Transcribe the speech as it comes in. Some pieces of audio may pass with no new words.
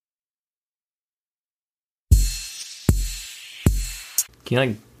Can you,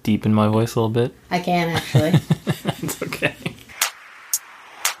 like, deepen my voice a little bit? I can, actually. It's okay.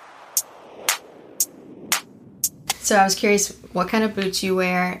 So I was curious, what kind of boots you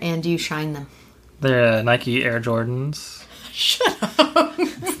wear, and do you shine them? They're Nike Air Jordans. Shut up.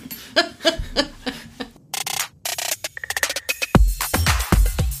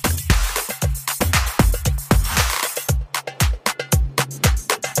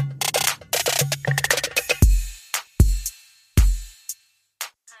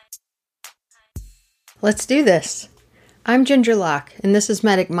 Let's do this. I'm Ginger Locke, and this is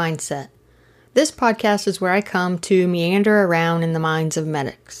Medic Mindset. This podcast is where I come to meander around in the minds of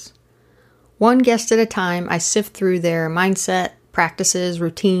medics. One guest at a time, I sift through their mindset, practices,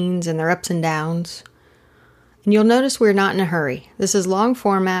 routines, and their ups and downs. And you'll notice we're not in a hurry. This is long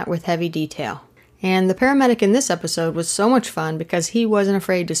format with heavy detail. And the paramedic in this episode was so much fun because he wasn't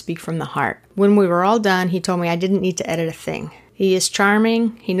afraid to speak from the heart. When we were all done, he told me I didn't need to edit a thing. He is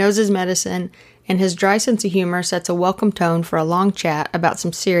charming, he knows his medicine, and his dry sense of humor sets a welcome tone for a long chat about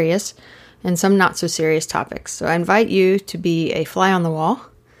some serious and some not-so-serious topics. So I invite you to be a fly on the wall.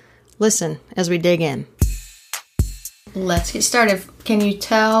 Listen as we dig in. Let's get started. Can you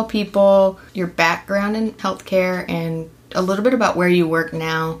tell people your background in healthcare and a little bit about where you work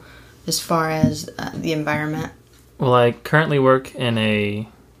now as far as the environment? Well, I currently work in a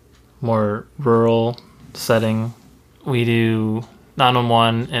more rural setting. We do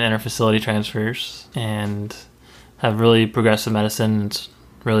 911 and interfacility transfers and have really progressive medicine. It's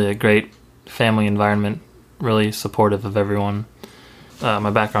really a great family environment, really supportive of everyone. My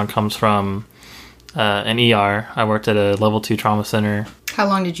background comes from an ER. I worked at a level 2 trauma center. How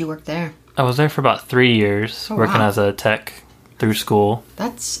long did you work there? I was there for about 3 years, working as a tech through school.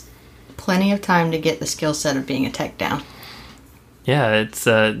 That's plenty of time to get the skill set of being a tech down. Yeah, it's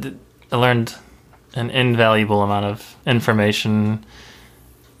I learned an invaluable amount of information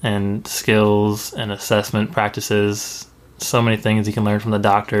and skills and assessment practices. So many things you can learn from the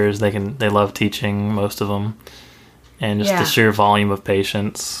doctors. They love teaching, most of them. And just the sheer volume of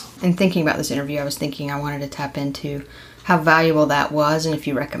patients. And thinking about this interview, I was thinking I wanted to tap into how valuable that was and if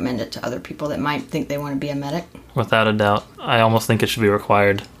you recommend it to other people that might think they want to be a medic. Without a doubt. I almost think it should be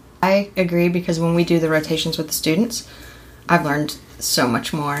required. I agree, because when we do the rotations with the students, I've learned so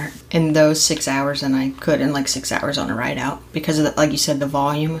much more in those 6 hours than I could in like 6 hours on a ride out, because of like you said, the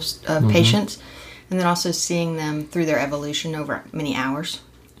volume of patients, and then also seeing them through their evolution over many hours.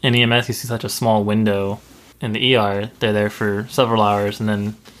 In EMS, you see such a small window. In the ER, they're there for several hours, and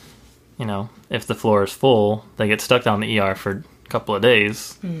then, if the floor is full, they get stuck down the ER for a couple of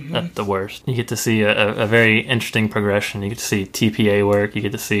days at the worst. You get to see a very interesting progression. You get to see TPA work. You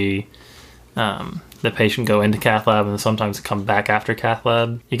get to see the patient go into cath lab and sometimes come back after cath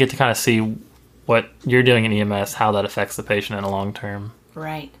lab. You get to kind of see what you're doing in EMS, how that affects the patient in the long term.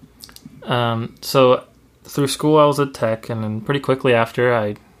 Right. So through school, I was a tech, and then pretty quickly after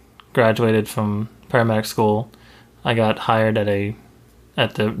I graduated from paramedic school, I got hired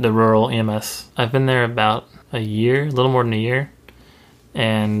at the rural EMS. I've been there about a year, a little more than a year,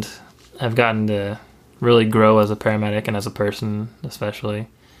 and I've gotten to really grow as a paramedic and as a person, especially.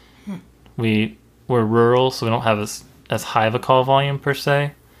 We're rural, so we don't have as high of a call volume per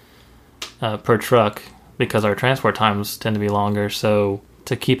se per truck, because our transport times tend to be longer. So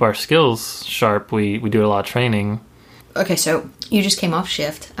to keep our skills sharp, we do a lot of training. Okay, so you just came off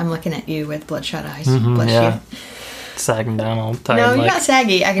shift. I'm looking at you with bloodshot eyes. Bless you. Sagging down all tired. No, you're not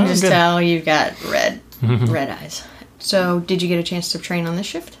saggy. I can just tell you've got red eyes. So did you get a chance to train on this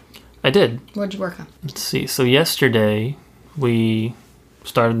shift? I did. What did you work on? Let's see. So yesterday, we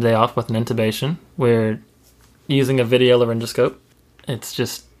started the day off with an intubation. We're using a video laryngoscope. It's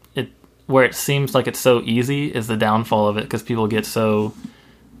just, where it seems like it's so easy is the downfall of it, because people get so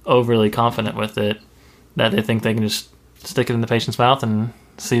overly confident with it that they think they can just stick it in the patient's mouth and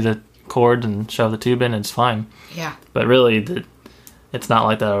see the cord and shove the tube in and it's fine. Yeah. But really, it's not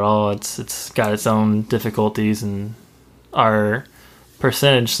like that at all. It's got its own difficulties, and our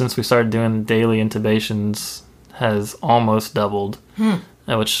percentage since we started doing daily intubations has almost doubled,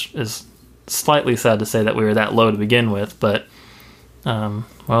 which is slightly sad to say that we were that low to begin with, but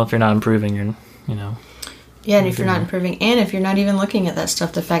if you're not improving, Yeah, and if you're not improving, and if you're not even looking at that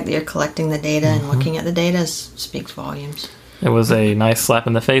stuff, the fact that you're collecting the data and looking at the data speaks volumes. It was a nice slap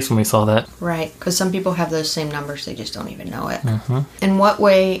in the face when we saw that. Right, because some people have those same numbers, they just don't even know it. In what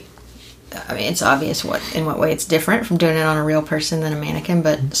way, it's obvious in what way it's different from doing it on a real person than a mannequin,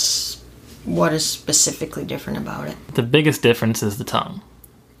 but what is specifically different about it? The biggest difference is the tongue.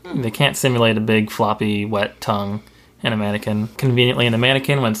 They can't simulate a big, floppy, wet tongue in a mannequin. Conveniently, in the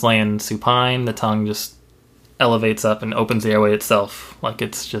mannequin, when it's laying supine, the tongue just elevates up and opens the airway itself. Like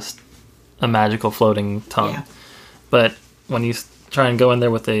it's just a magical floating tongue. Yeah. But when you try and go in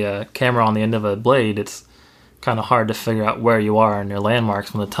there with a camera on the end of a blade, it's kind of hard to figure out where you are and your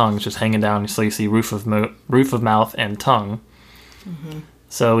landmarks when the tongue's just hanging down, so you see roof of mouth and tongue. Mm-hmm.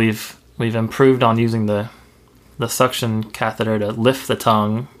 So we've improved on using the suction catheter to lift the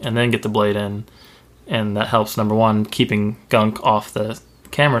tongue and then get the blade in, and that helps, number one, keeping gunk off the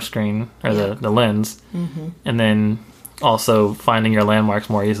camera screen or the lens, and then also finding your landmarks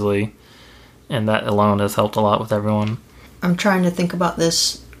more easily, and that alone has helped a lot with everyone. I'm trying to think about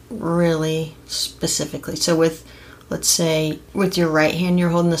this really specifically. So let's say with your right hand you're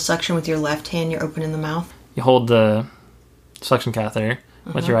holding the suction, with your left hand you're opening the mouth. You hold the suction catheter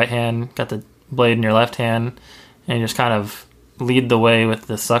with your right hand, got the blade in your left hand, and you just kind of lead the way with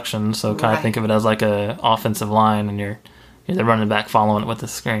the suction. So kind of think of it as like a offensive line, and you're running back, following it with the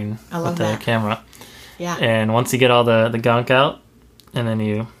screen, with the camera. Yeah. And once you get all the gunk out, and then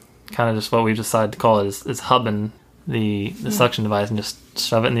you kind of just, what we decided to call it is hubbing the suction device and just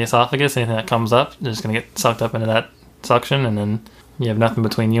shove it in the esophagus. Anything that comes up is just going to get sucked up into that suction, and then you have nothing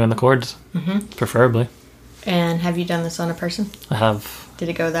between you and the cords, preferably. And have you done this on a person? I have. Did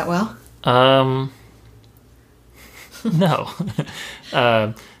it go that well? No.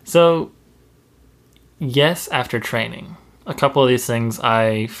 So, yes, after training. A couple of these things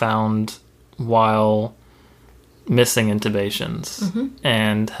I found while missing intubations,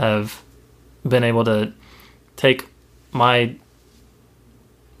 and have been able to take my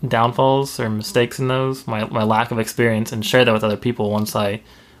downfalls or mistakes in those, my lack of experience, and share that with other people once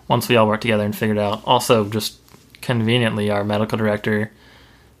we all worked together and figured it out. Also, just conveniently, our medical director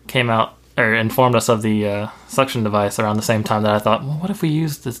came out or informed us of the suction device around the same time that I thought, well, what if we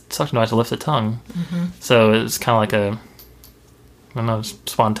used the suction device to lift the tongue? So it's kind of like I don't know,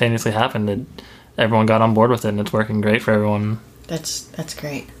 spontaneously happened that everyone got on board with it, and it's working great for everyone. That's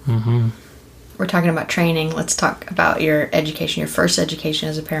great. We're talking about training. Let's talk about your education, your first education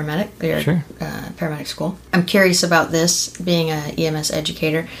as a paramedic, your paramedic school. I'm curious about this, being an EMS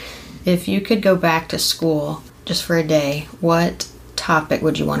educator. If you could go back to school just for a day, what topic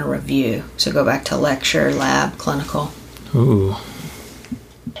would you want to review? So go back to lecture, lab, clinical. Ooh.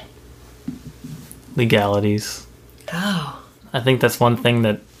 Legalities. Oh. I think that's one thing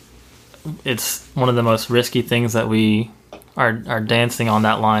that it's one of the most risky things that we are dancing on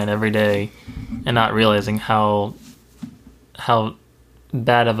that line every day and not realizing how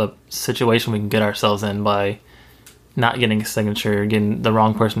bad of a situation we can get ourselves in by not getting a signature, getting the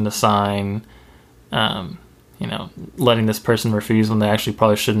wrong person to sign, letting this person refuse when they actually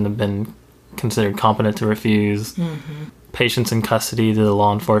probably shouldn't have been considered competent to refuse. Patients in custody, do the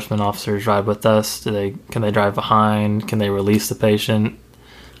law enforcement officers ride with us? Can they drive behind? Can they release the patient?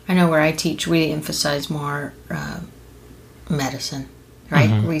 I know where I teach, we emphasize more medicine,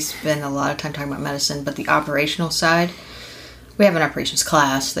 right? We spend a lot of time talking about medicine, but the operational side, we have an operations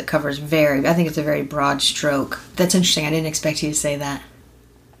class that covers I think it's a very broad stroke. That's interesting. I didn't expect you to say that.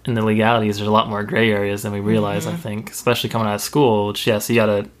 In the legalities, there's a lot more gray areas than we realize, I think, especially coming out of school, which, yes,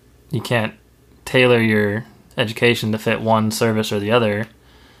 you can't tailor your education to fit one service or the other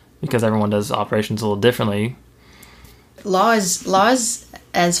because everyone does operations a little differently. Law is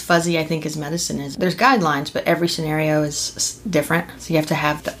as fuzzy, I think, as medicine is. There's guidelines, but every scenario is different. So you have to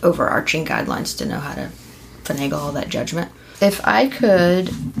have the overarching guidelines to know how to finagle all that judgment. If I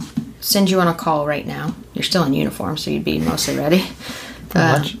could send you on a call right now, you're still in uniform, so you'd be mostly ready.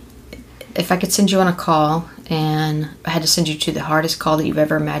 If I could send you on a call and I had to send you to the hardest call that you've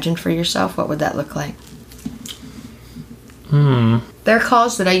ever imagined for yourself, what would that look like? There are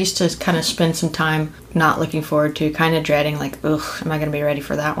calls that I used to kind of spend some time not looking forward to, kind of dreading, like, ugh, am I going to be ready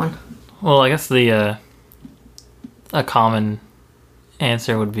for that one? Well, I guess a common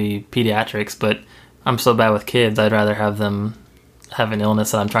answer would be pediatrics, but I'm so bad with kids, I'd rather have them have an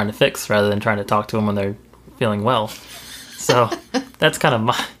illness that I'm trying to fix rather than trying to talk to them when they're feeling well. So that's kind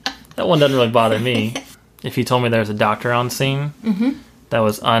of that one doesn't really bother me. If you told me there was a doctor on scene that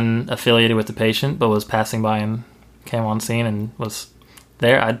was unaffiliated with the patient but was passing by and came on scene and was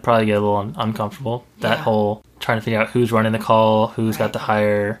there, I'd probably get a little uncomfortable. That whole trying to figure out who's running the call, who's got the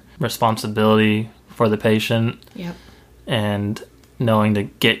higher responsibility for the patient, and knowing to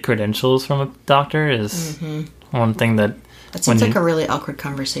get credentials from a doctor is one thing that seems like a really awkward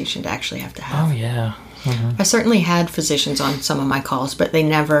conversation to actually have to have. Oh, yeah. I certainly had physicians on some of my calls, but they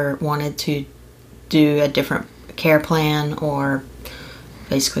never wanted to do a different care plan or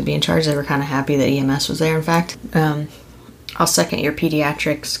basically be in charge. They were kind of happy that EMS was there, in fact. I'll second your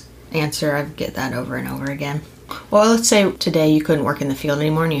pediatrics answer. I get that over and over again. Well, let's say today you couldn't work in the field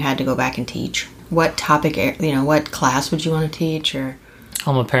anymore and you had to go back and teach. what topic, what class would you want to teach? Or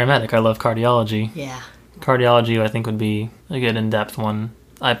I'm a paramedic. I love cardiology. Yeah. Cardiology, I think, would be a good in-depth one.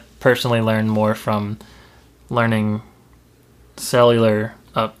 I personally learn more from learning cellular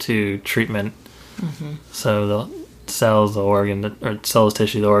up to treatment. Mm-hmm. So the cells, the organ, or cells,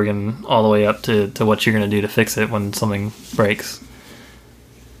 tissue, the organ, all the way up to what you're going to do to fix it when something breaks.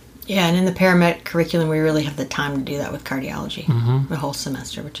 Yeah, and in the paramedic curriculum, we really have the time to do that with cardiology, the whole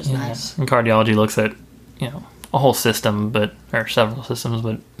semester, which is nice. And cardiology looks at, a whole system, or several systems,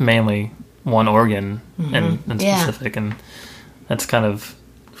 but mainly one organ and specific, and that's kind of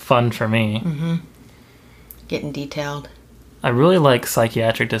fun for me. Mm-hmm. Getting detailed. I really like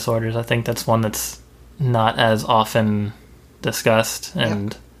psychiatric disorders. I think that's one that's not as often discussed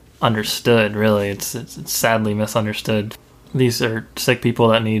and understood, really. It's sadly misunderstood. These are sick people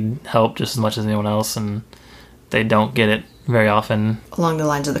that need help just as much as anyone else, and they don't get it very often. Along the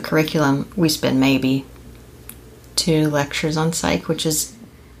lines of the curriculum, we spend maybe 2 lectures on psych, which is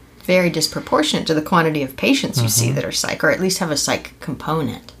very disproportionate to the quantity of patients you see that are psych, or at least have a psych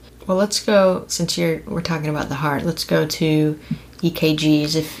component. Well, let's go, since we're talking about the heart, let's go to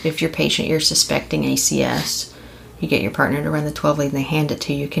EKGs. If your patient, you're suspecting ACS, you get your partner to run the 12 lead and they hand it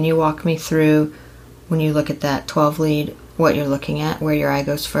to you. Can you walk me through, when you look at that 12 lead, what you're looking at, where your eye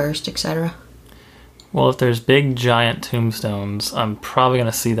goes first, etc.? Well, if there's big, giant tombstones, I'm probably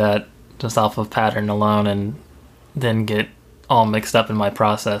going to see that just off of pattern alone and then get all mixed up in my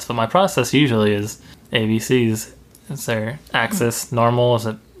process. But my process usually is ABCs. Is there axis normal? Is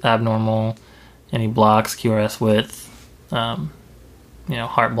it abnormal? Any blocks, QRS width,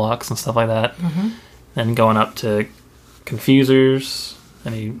 heart blocks and stuff like that. Mm-hmm. Then going up to confusers,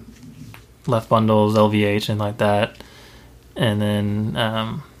 any left bundles, LVH, anything like that. And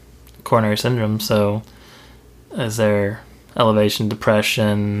then coronary syndrome. So is there elevation,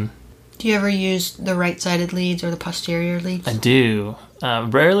 depression? Do you ever use the right-sided leads or the posterior leads? I do.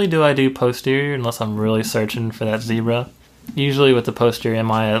 Rarely do I do posterior unless I'm really searching for that zebra. Usually with the posterior, in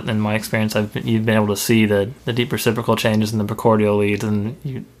my experience, you've been able to see the deep reciprocal changes in the precordial leads, and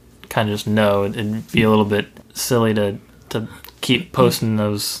you kind of just know. It'd be a little bit silly to keep posting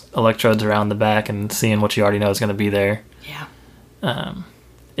those electrodes around the back and seeing what you already know is going to be there. Yeah.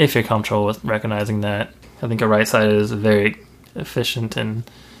 If you're comfortable with recognizing that. I think a right-sided is a very efficient and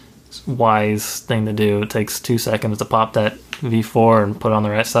wise thing to do. It takes 2 seconds to pop that V4 and put it on the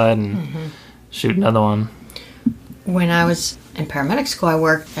right side and shoot another one. When I was in paramedic school, I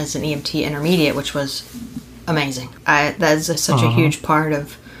worked as an EMT intermediate, which was amazing. That is such a huge part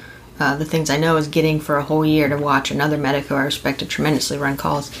of the things I know, is getting for a whole year to watch another medic who I respected tremendously run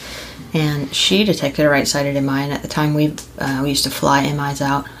calls. And she detected a right-sided MI, and at the time we used to fly MIs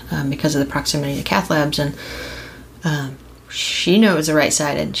out because of the proximity to cath labs, and she knew it was a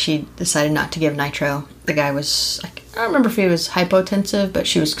right-sided. She decided not to give nitro. The guy was, I don't remember if he was hypotensive, but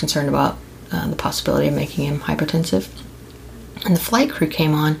she was concerned about the possibility of making him hypertensive. And the flight crew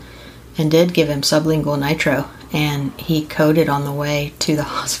came on and did give him sublingual nitro, and he coded on the way to the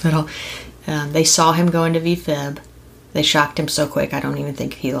hospital. They saw him go into VFib. They shocked him so quick, I don't even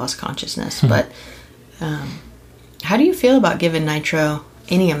think he lost consciousness. But how do you feel about giving nitro,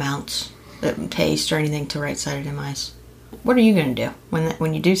 any amounts, taste or anything, to right-sided MIs? What are you going to do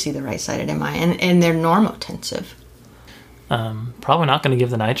when you do see the right-sided MI and they're normotensive? Probably not going to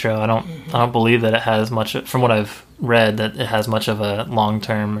give the nitro. I don't believe that it has much, from what I've read, that it has much of a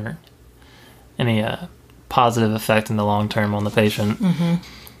long-term or any positive effect in the long term on the patient. Mm-hmm.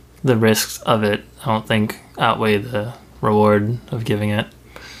 The risks of it, I don't think, outweigh the reward of giving it.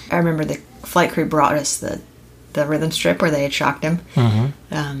 I remember the flight crew brought us the rhythm strip where they had shocked him.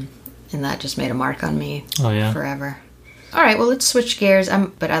 Mm-hmm. And that just made a mark on me forever. All right, well, let's switch gears.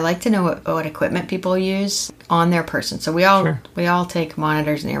 But I like to know what equipment people use on their person. So we all take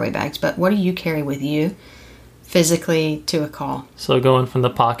monitors and airway bags, but what do you carry with you physically to a call? So going from the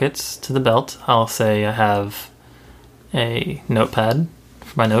pockets to the belt, I'll say I have a notepad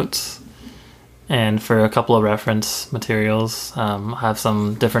for my notes, and for a couple of reference materials, I have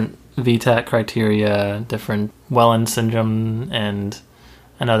some different VTAC criteria, different Welland syndrome, and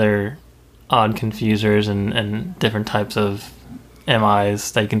another odd confusers and different types of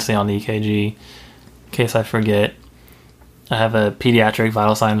MIs that you can see on the EKG, in case I forget. I have a pediatric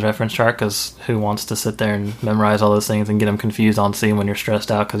vital signs reference chart, because who wants to sit there and memorize all those things and get them confused on scene when you're stressed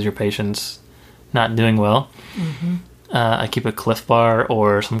out because your patient's not doing well. Mm-hmm. I keep a Cliff Bar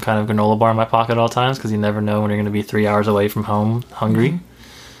or some kind of granola bar in my pocket at all times, because you never know when you're going to be 3 hours away from home hungry. Mm-hmm.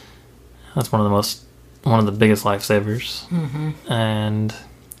 That's one of the biggest lifesavers. Mm-hmm. And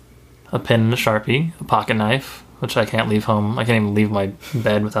a pen and a Sharpie, a pocket knife, which I can't leave home. I can't even leave my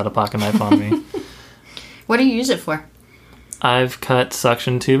bed without a pocket knife on me. What do you use it for? I've cut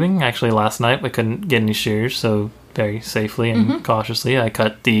suction tubing. Actually, last night we couldn't get any shears, so very safely and cautiously I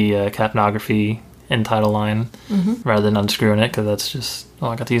cut the capnography end tidal line rather than unscrewing it, because that's just,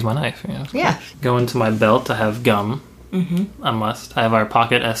 I got to use my knife. Yeah. Go into my belt. I have gum. I must. I have our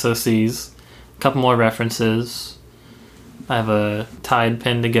pocket SOCs, a couple more references. I have a Tide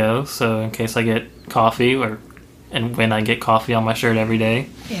pen to go, so in case I get coffee, and when I get coffee on my shirt every day,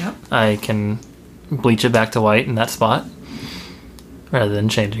 I can bleach it back to white in that spot rather than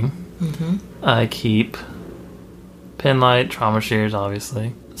changing. I keep pin light, trauma shears,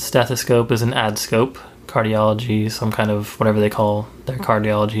 obviously. Stethoscope is an ad scope. Cardiology, some kind of whatever they call their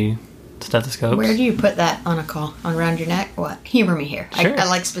cardiology stethoscopes. Where do you put that on a call? On around your neck? What? Humor me here. Sure. I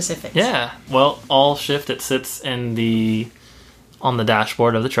like specifics. Yeah. Well, all shift it sits on the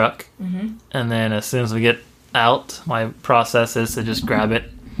dashboard of the truck. And then as soon as we get out, my process is to just grab it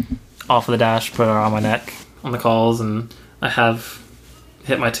off of the dash, put it around my neck on the calls, and I have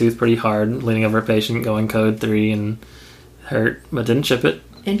hit my tooth pretty hard, leaning over a patient, going code 3, and hurt, but didn't chip it.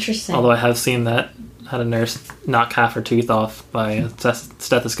 Interesting. Although I have seen that. Had a nurse knock half her tooth off by a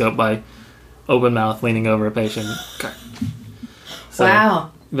stethoscope by open mouth leaning over a patient. So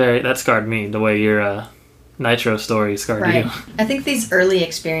wow. That scarred me the way your nitro story scarred you. I think these early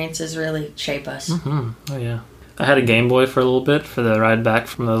experiences really shape us. Oh yeah. I had a Game Boy for a little bit for the ride back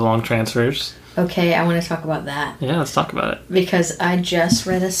from those long transfers. Okay, I want to talk about that. Yeah, let's talk about it. Because I just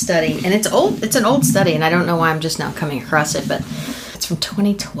read a study, and it's old. It's an old study, and I don't know why I'm just now coming across it, but it's from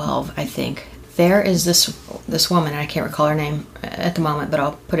 2012, I think. There is this woman, and I can't recall her name at the moment, but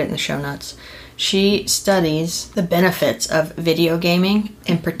I'll put it in the show notes. She studies the benefits of video gaming,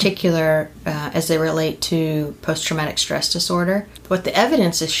 in particular as they relate to post-traumatic stress disorder. What the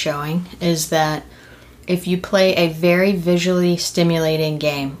evidence is showing is that if you play a very visually stimulating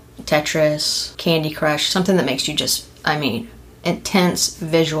game, Tetris, Candy Crush, something that makes you just, intense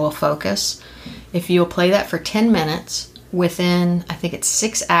visual focus, if you'll play that for 10 minutes, within, I think it's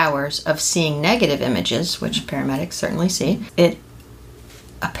 6 hours of seeing negative images, which paramedics certainly see, it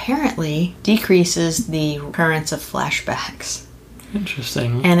apparently decreases the occurrence of flashbacks.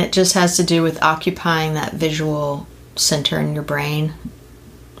 Interesting. And it just has to do with occupying that visual center in your brain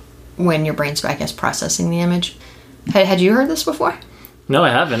when your brain's, I guess, processing the image. Had you heard this before? No, I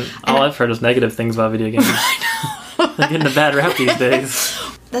haven't. All I've heard is negative things about video games. They're getting a bad rap these days.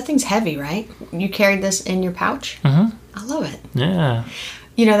 That thing's heavy, right? You carried this in your pouch? I love it. Yeah.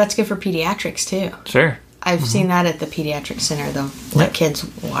 That's good for pediatrics, too. Sure. I've seen that at the pediatric center. They'll let kids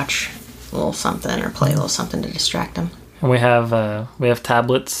watch a little something or play a little something to distract them. And we have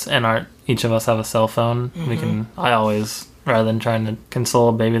tablets, and each of us have a cell phone. I always, rather than trying to console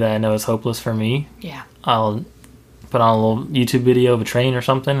a baby that I know is hopeless for me, I'll put on a little YouTube video of a train or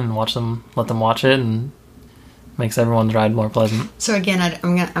something and let them watch it, and makes everyone's ride more pleasant. So again,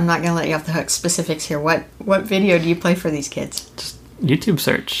 I'm not going to let you off the hook. Specifics here. What video do you play for these kids? Just YouTube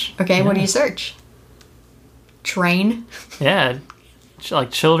search. Okay, yeah. What do you search? Train? Yeah,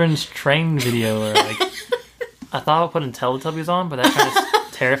 like children's train video, or like I thought I put Teletubbies on, but that kind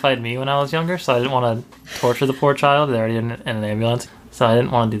of terrified me when I was younger, so I didn't want to torture the poor child. They're already in an ambulance, so I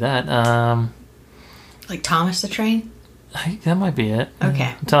didn't want to do that. Like Thomas the Train? That might be it.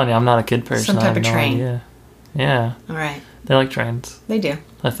 Okay. I'm telling you, I'm not a kid person. Some type of train. Idea. Yeah. All right. They like trains. They do.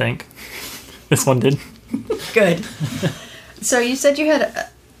 I think. This one did. Good. So you said you had,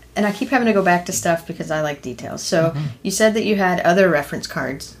 and I keep having to go back to stuff because I like details. So you said that you had other reference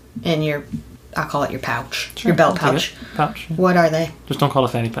cards in your, I'll call it your pouch, your belt pouch. Pouch. Yeah. What are they? Just don't call it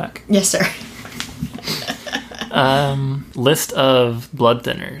a fanny pack. Yes, sir. List of blood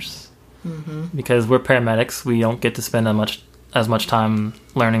thinners. Because we're paramedics, we don't get to spend as much time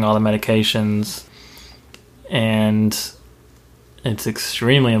learning all the medications, and it's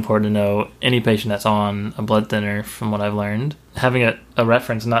extremely important to know any patient that's on a blood thinner. From what I've learned, having a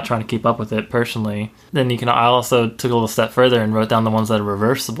reference and not trying to keep up with it personally, then I also took a little step further and wrote down the ones that are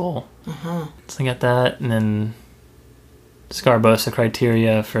reversible. So I got that, and then Scarbosa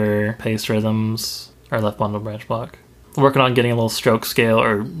criteria for pace rhythms or left bundle branch block. Working on getting a little stroke scale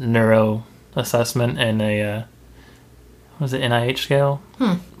or neuro assessment and a NIH scale.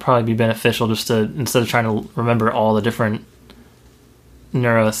 Probably be beneficial just to, instead of trying to remember all the different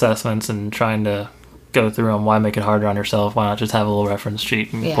neuro assessments and trying to go through them, why make it harder on yourself? Why not just have a little reference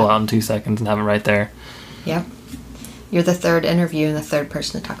sheet and pull out in 2 seconds and have it right there? Yep. You're the third interview and the third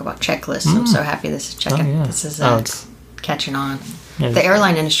person to talk about checklists. I'm so happy this is This is it's catching on. The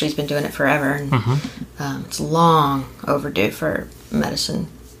airline industry's been doing it forever, and it's long overdue for medicine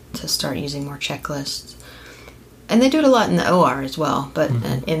to start using more checklists. And they do it a lot in the OR as well. But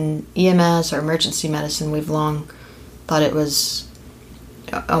in EMS or emergency medicine, we've long thought it was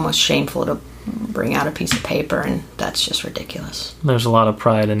almost shameful to bring out a piece of paper, and that's just ridiculous. There's a lot of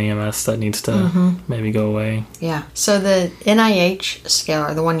pride in EMS that needs to maybe go away. Yeah. So the NIH scale,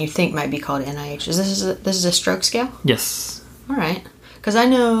 or the one you think might be called NIH, this is a stroke scale? Yes. All right. Because I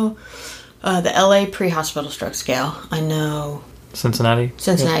know the LA pre-hospital stroke scale. I know Cincinnati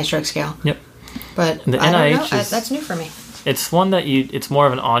stroke scale. Yep. But the I NIH don't know. That's new for me. It's one that it's more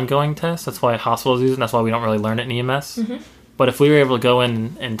of an ongoing test. That's why hospitals use it, and that's why we don't really learn it in EMS. But if we were able to go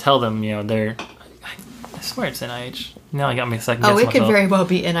in and tell them, I swear it's NIH. Now you got me second guessing myself. It could very well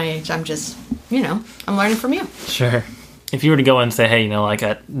be NIH. I'm just, I'm learning from you. Sure. If you were to go in and say, hey,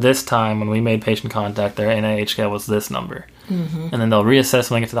 at this time when we made patient contact, their NIH scale was this number. And then they'll reassess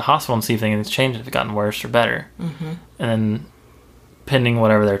when they get to the hospital and see if anything's changed, if it's gotten worse or better. And then, pending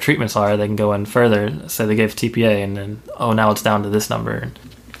whatever their treatments are, they can go in further. Say they gave TPA, and then, now it's down to this number.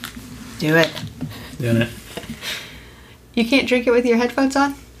 Do it. Doing it. You can't drink it with your headphones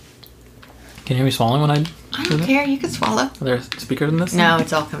on? Can you hear me swallowing when I don't care. You can swallow. Are there speakers in this? No,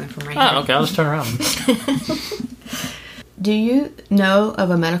 it's all coming from right here. Oh, okay. I'll just turn around. Do you know of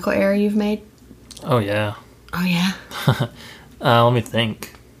a medical error you've made? Oh, yeah. Oh, yeah? Let me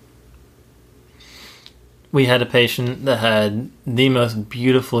think. We had a patient that had the most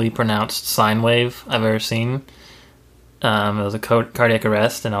beautifully pronounced sine wave I've ever seen. It was a cardiac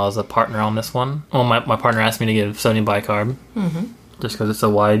arrest, and I was a partner on this one. Well, my partner asked me to give sodium bicarb, just because it's a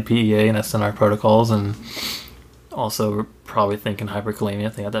wide PEA, and that's in our protocols, and also we're probably thinking hyperkalemia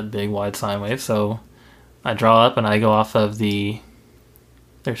if they had that big, wide sine wave. So I draw up, and I go off of there's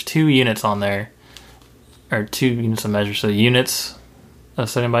 2 units on there, or 2 units of measure, so units of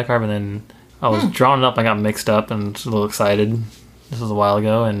sodium bicarb, and then I was drawing it up, I got mixed up, and was a little excited. This was a while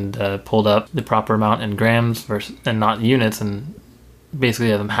ago, and pulled up the proper amount in grams and not units, and basically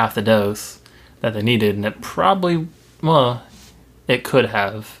gave them half the dose that they needed, and it probably, it could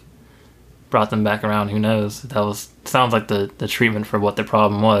have brought them back around. Who knows? Sounds like the treatment for what the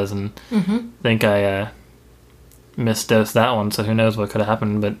problem was, and I think I misdosed that one, so who knows what could have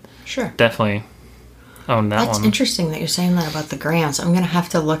happened, but sure, definitely own that one. That's interesting that you're saying that about the grams. I'm going to have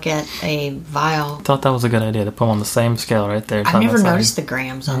to look at a vial. I thought that was a good idea to put them on the same scale right there. I've never noticed the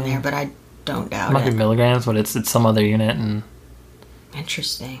grams on there, but I don't doubt it. It might be milligrams, but it's some other unit. And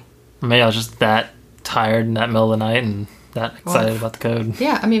interesting. Maybe I was just that tired in that middle of the night and that excited about the code.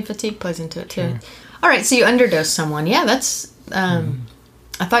 Yeah, I mean, fatigue plays into it too. Sure. All right, so you underdosed someone. Yeah, that's...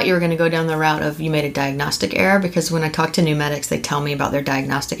 I thought you were going to go down the route of you made a diagnostic error, because when I talk to new medics, they tell me about their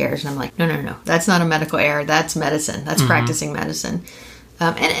diagnostic errors, and I'm like, no. That's not a medical error. That's medicine. That's practicing medicine.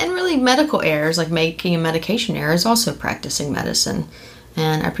 And really medical errors, like making a medication error, is also practicing medicine.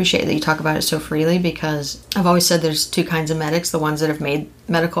 And I appreciate that you talk about it so freely, because I've always said there's 2 kinds of medics, the ones that have made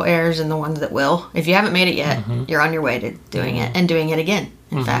medical errors and the ones that will. If you haven't made it yet, you're on your way to doing it, and doing it again,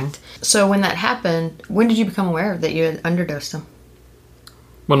 in fact. So when that happened, when did you become aware that you had underdosed them?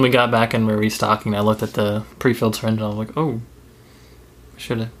 When we got back and we're restocking, I looked at the pre-filled syringe and I was like, oh,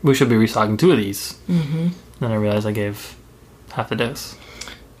 we should be restocking 2 of these. Then I realized I gave half the dose.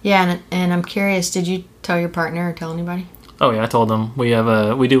 Yeah, and I'm curious, did you tell your partner or tell anybody? Oh yeah, I told them. We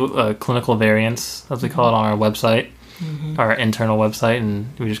do a clinical variance, as we call it, on our website, our internal website,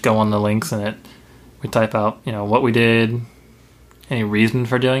 and we just go on the links and we type out, what we did, any reason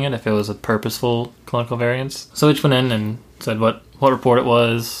for doing it, if it was a purposeful clinical variance. So we just went in and said what report it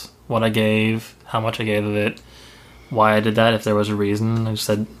was, what I gave, how much I gave of it, why I did that, if there was a reason. I just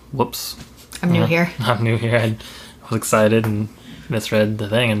said, whoops. I'm new here. I was excited and misread the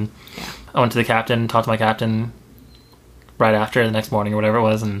thing. And I went to the captain, talked to my captain right after, the next morning or whatever it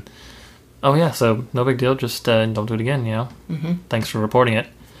was. And, so no big deal. Just don't do it again, Thanks for reporting it.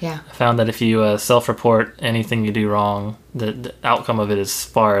 Yeah. I found that if you self-report anything you do wrong, the outcome of it is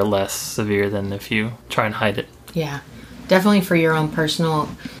far less severe than if you try and hide it. Yeah. Definitely for your own personal,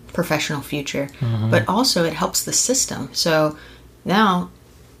 professional future. But also it helps the system. So now,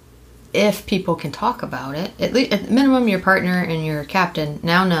 if people can talk about it, at minimum your partner and your captain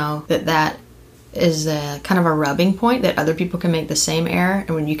now know that is kind of a rubbing point, that other people can make the same error,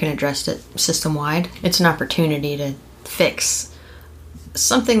 and when you can address it system-wide, it's an opportunity to fix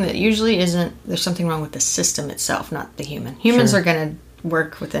something that usually isn't. There's something wrong with the system itself, not the human. Humans are going to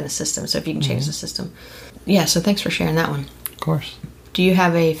work within a system, so if you can change the system. Yeah, so thanks for sharing that one. Of course. Do you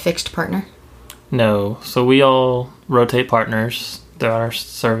have a fixed partner? No. So we all rotate partners throughout our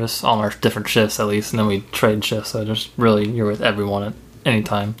service, on our different shifts at least, and then we trade shifts, so just really you're with everyone at any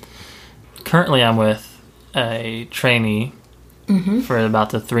time. Currently I'm with a trainee for about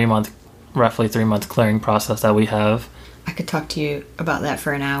the 3-month roughly 3-month clearing process that we have. I could talk to you about that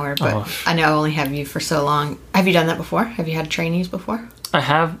for an hour, but I know I only have you for so long. Have you done that before? Have you had trainees before? I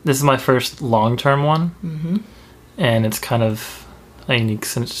have. This is my first long-term one. Mm-hmm. And it's kind of a unique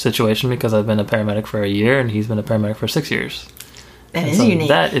situation because I've been a paramedic for a year and he's been a paramedic for 6 years. That is unique.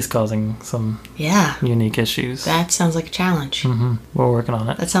 That is causing some unique issues. That sounds like a challenge. Mm-hmm. We're working on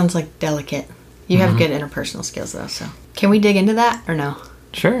it. That sounds like delicate. You have good interpersonal skills, though, so. Can we dig into that or no?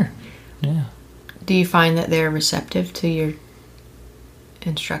 Sure. Yeah. Do you find that they're receptive to your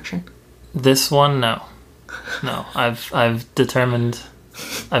instruction? This one, no. No. I've determined...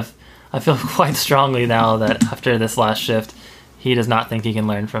 I feel quite strongly now that after this last shift, he does not think he can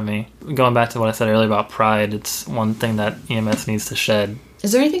learn from me. Going back to what I said earlier about pride, it's one thing that EMS needs to shed.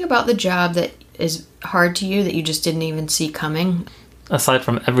 Is there anything about the job that is hard to you that you just didn't even see coming? Aside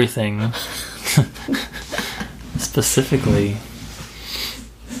from everything, specifically,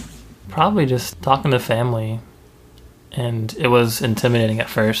 probably just talking to family. And it was intimidating at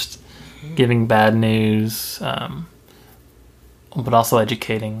first, giving bad news, but also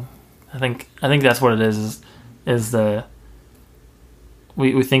educating. I think that's what it is the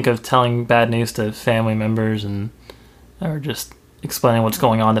we think of telling bad news to family members or just explaining what's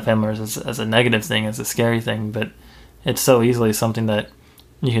going on to family members as a negative thing, as a scary thing, but it's so easily something that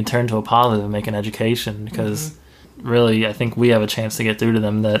you can turn to a positive and make an education because really I think we have a chance to get through to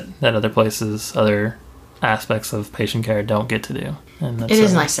them that other places, other aspects of patient care don't get to do. And that's, it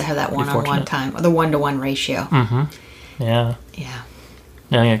is nice to have that one-on-one time, the one-to-one ratio. Mm-hmm. Yeah. Yeah.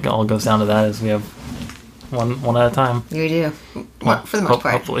 Yeah, it all goes down to that is we have one at a time. You do. Well, for the most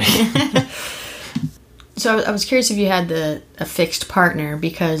part. Hopefully. So I was curious if you had a fixed partner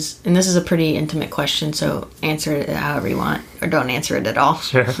because, and this is a pretty intimate question, so answer it however you want, or don't answer it at all.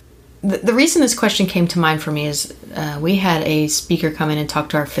 Sure. The reason this question came to mind for me is we had a speaker come in and talk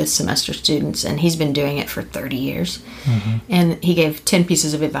to our 5th semester students, and he's been doing it for 30 years. Mm-hmm. And he gave 10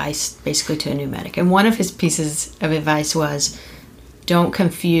 pieces of advice basically to a new medic. And one of his pieces of advice was, don't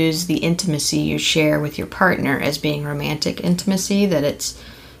confuse the intimacy you share with your partner as being romantic intimacy, that it's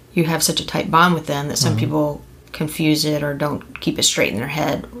you have such a tight bond with them that some people confuse it or don't keep it straight in their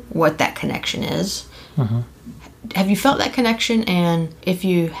head what that connection is. Mm-hmm. Have you felt that connection? And if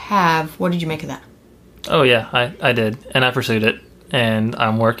you have, what did you make of that? Oh, yeah, I did. And I pursued it. And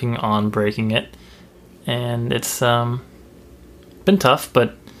I'm working on breaking it. And it's been tough,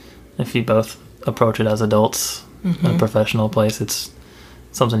 but if you both approach it as adults in a professional place, it's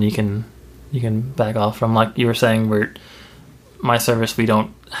something you can back off from. Like you were saying, my service, we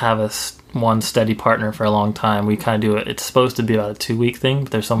don't have one steady partner for a long time. We kind of do it. It's supposed to be about a 2-week thing,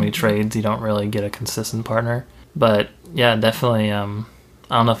 but there's so many trades, you don't really get a consistent partner. But yeah, definitely. I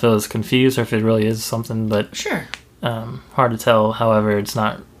don't know if it was confused or if it really is something, but sure. Hard to tell. However, it's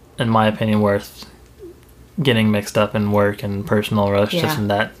not, in my opinion, worth getting mixed up in work and personal rush just in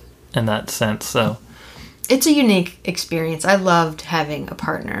that sense. So it's a unique experience. I loved having a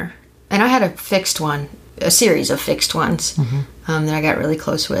partner, and I had a series of fixed ones that I got really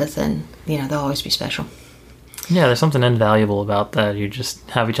close with, and they'll always be special. Yeah, there's something invaluable about that. You just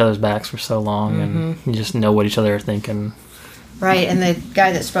have each other's backs for so long, and you just know what each other are thinking. Right, and the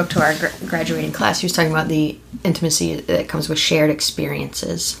guy that spoke to our graduating class, he was talking about the intimacy that comes with shared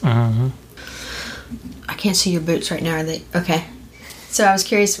experiences. Mm-hmm. I can't see your boots right now, are they? Okay. So I was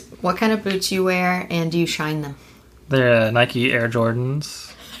curious what kind of boots you wear, and do you shine them? They're Nike Air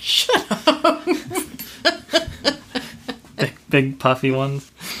Jordans. Shut up. big puffy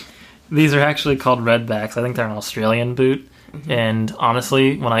ones. These are actually called Redbacks. I think they're an Australian boot. Mm-hmm. And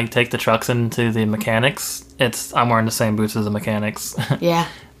honestly, when I take the trucks into the mechanics, I'm wearing the same boots as the mechanics. Yeah.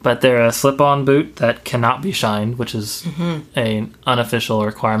 But they're a slip-on boot that cannot be shined, which is an unofficial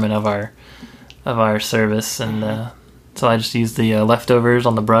requirement of our service. And so I just use the leftovers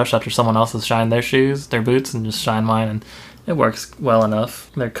on the brush after someone else has shined their boots, and just shine mine, and it works well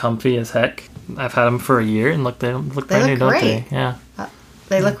enough. They're comfy as heck. I've had them for a year, and they look brand new, don't they? Yeah.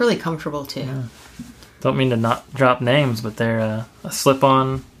 They look really comfortable, too. Yeah. Don't mean to not drop names, but they're a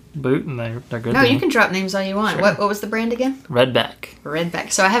slip-on boot, and they're good. No, you can drop names all you want. Sure. What was the brand again?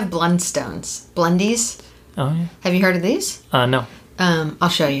 Redback. So I have Blundstones. Blundies. Oh, yeah. Have you heard of these? No. I'll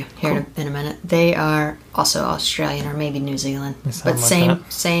show you here in a minute. They are also Australian or maybe New Zealand, but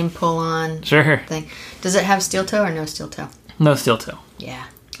same pull-on thing. Does it have steel toe or no steel toe? No steel toe. Yeah.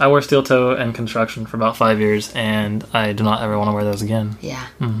 I wore steel toe in construction for about 5 years, and I do not ever want to wear those again. Yeah.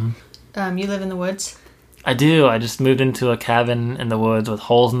 Mm-hmm. You live in the woods? I do. I just moved into a cabin in the woods with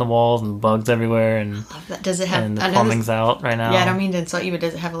holes in the walls and bugs everywhere. And I love that. Does it have... And the plumbing's out right now. Yeah, I don't mean to insult you, but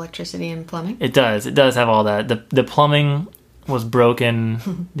does it have electricity and plumbing? It does. It does have all that. The plumbing was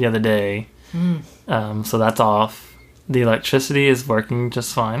broken the other day. So that's off. The electricity is working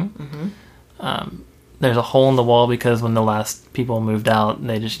just fine. There's a hole in the wall because when the last people moved out,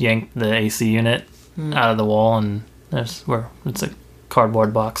 they just yanked the AC unit out of the wall, and it's a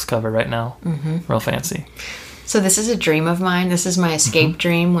cardboard box cover right now. Real fancy. So this is a dream of mine. This is my escape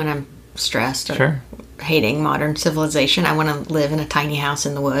dream when I'm stressed or hating modern civilization. I want to live in a tiny house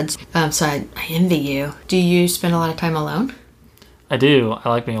in the woods. So I envy you. Do you spend a lot of time alone? I do. I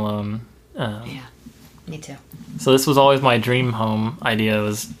like being alone. Yeah, me too. So this was always my dream home idea. It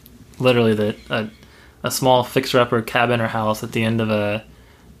was literally a small fixer-upper cabin or house at the end of a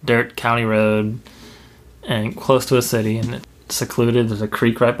dirt county road and close to a city, and it's secluded. There's a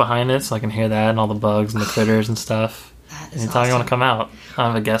creek right behind it, so I can hear that and all the bugs and the critters and stuff. Anytime you want to come out. I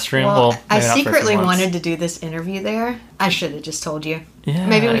have a guest room. Well, I secretly wanted to do this interview there. I should have just told you. Yeah.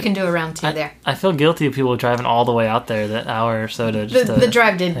 Maybe we can do a round 2 there. I feel guilty of people driving all the way out there that hour or so to just the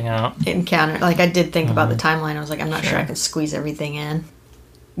drive did hang out. Encounter. Like, I did think about the timeline. I was like, I'm not sure I can squeeze everything in.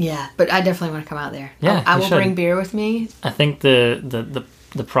 Yeah, but I definitely want to come out there. Yeah, I will bring beer with me. I think the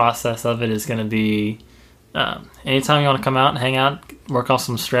process of it is going to be anytime you want to come out and hang out, work off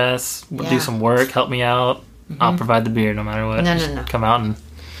some stress, do some work, help me out. I'll provide the beer no matter what. No. Come out and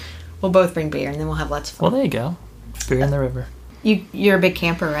we'll both bring beer, and then we'll have lots of fun. Well, there you go. Beer in the river. You're a big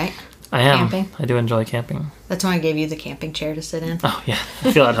camper, right? I am. Camping? I do enjoy camping. That's why I gave you the camping chair to sit in. Oh, yeah.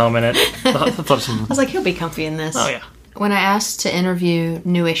 I feel at home in it. I was like, he'll be comfy in this. Oh, yeah. When I asked to interview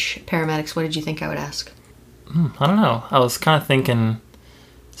newish paramedics, what did you think I would ask? I don't know. I was kind of thinking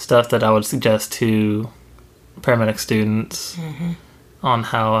stuff that I would suggest to paramedic students on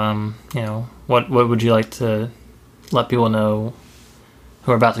how, what would you like to let people know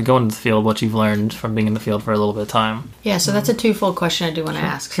who are about to go into the field, what you've learned from being in the field for a little bit of time. Yeah, so that's a twofold question I do want to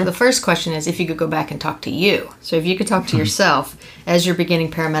ask. So the first question is if you could go back and talk to you. So if you could talk to yourself as you're beginning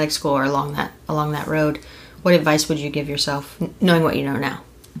paramedic school or along that road, what advice would you give yourself, knowing what you know now?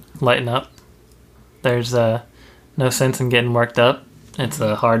 Lighten up. There's no sense in getting worked up. It's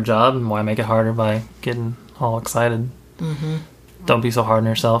a hard job, and why make it harder by getting all excited? Don't be so hard on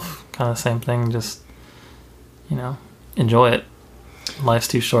yourself. Kind of the same thing. Just, enjoy it. Life's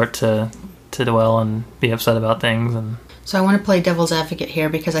too short to dwell and be upset about things. And so I want to play devil's advocate here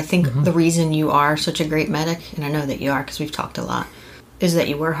because I think the reason you are such a great medic, and I know that you are because we've talked a lot, is that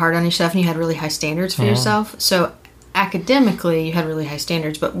you were hard on yourself and you had really high standards for yourself. So academically, you had really high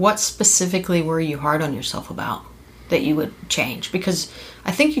standards, but what specifically were you hard on yourself about that you would change? Because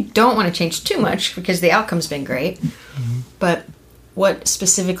I think you don't want to change too much because the outcome's been great, but what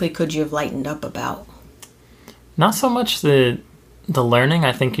specifically could you have lightened up about? Not so much the learning.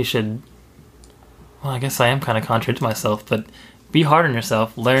 I think you should, well, I guess I am kind of contrary to myself, but be hard on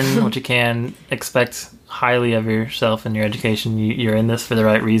yourself. Learn what you can. Expect highly of yourself in your education. You're in this for the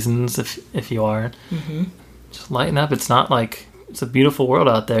right reasons if you are. Just lighten up. It's not like, it's a beautiful world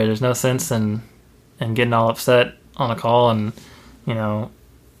out there. There's no sense in getting all upset on a call and,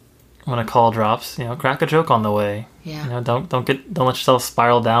 when a call drops, crack a joke on the way. Yeah. Don't let yourself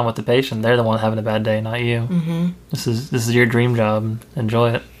spiral down with the patient. They're the one having a bad day, not you. This is your dream job.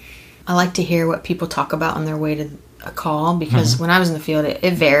 Enjoy it. I like to hear what people talk about on their way to a call because when I was in the field,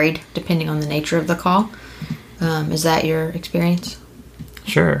 it varied depending on the nature of the call. Is that your experience?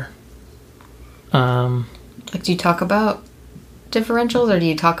 Sure. Like, do you talk about differentials or do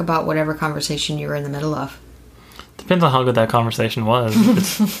you talk about whatever conversation you were in the middle of? Depends on how good that conversation was.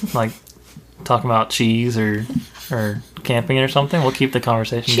 If it's like talking about cheese or camping or something, we'll keep the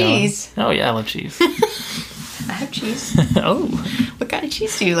conversation going. Cheese? Oh, yeah, I love cheese. I have cheese. Oh. What kind of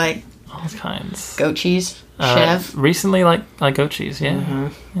cheese do you like? All kinds. Goat cheese? Chev? Recently, like goat cheese, yeah.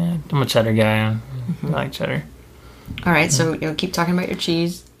 Yeah, I'm a cheddar guy. I like cheddar. All right, so keep talking about your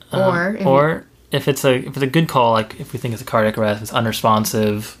cheese. Or if it's a good call, like if we think it's a cardiac arrest, it's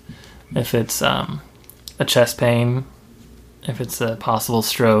unresponsive. If it's a chest pain, if it's a possible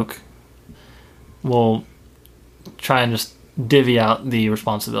stroke, we'll try and just divvy out the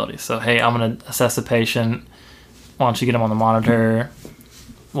responsibility. So, hey, I'm going to assess the patient. Why don't you get him on the monitor?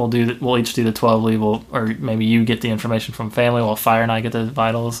 We'll each do the 12 lead, or maybe you get the information from family while Fire and I get the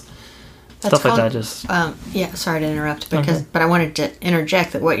vitals. That's stuff like that. Just sorry to interrupt, but I wanted to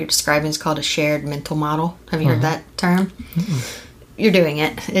interject that what you're describing is called a shared mental model. Have you heard that term? You're doing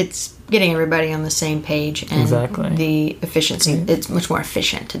it. It's getting everybody on the same page, and the efficiency. It's much more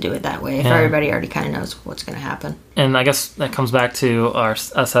efficient to do it that way if everybody already kind of knows what's going to happen. And I guess that comes back to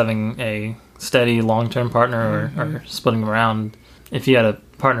us having a steady long-term partner or splitting them around. If you had a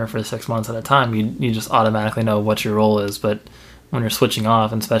partner for 6 months at a time, you just automatically know what your role is. But when you're switching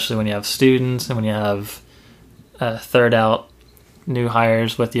off, and especially when you have students and when you have a third out new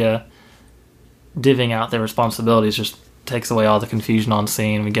hires with you, divvying out their responsibilities just takes away all the confusion on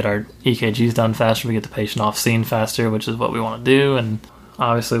scene. We get our EKGs done faster, we get the patient off scene faster, which is what we want to do. And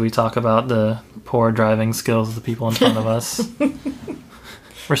obviously we talk about the poor driving skills of the people in front of us.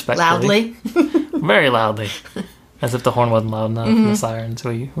 Respectfully. Loudly? Very loudly. As if the horn wasn't loud enough and the sirens.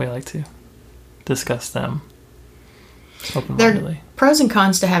 We like to discuss them There are pros and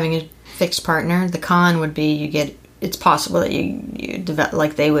cons to having a fixed partner. The con would be it's possible that you develop,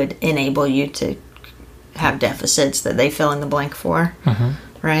 like they would enable you to have deficits that they fill in the blank for,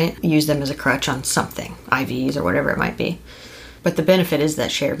 right? Use them as a crutch on something, IVs or whatever it might be. But the benefit is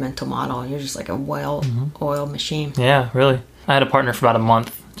that shared mental model. You're just like a well-oiled machine. Yeah, really. I had a partner for about a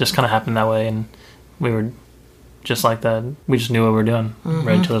month. Just kind of happened that way, and we were just like that. We just knew what we were doing.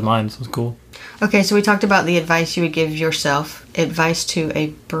 Read each other's minds. It was cool. Okay, so we talked about the advice you would give yourself. Advice to a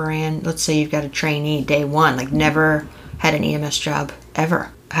brand, let's say you've got a trainee day one, like never had an EMS job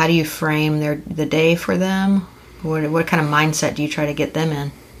ever. How do you frame the day for them? What kind of mindset do you try to get them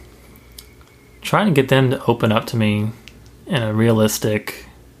in? Trying to get them to open up to me in a realistic,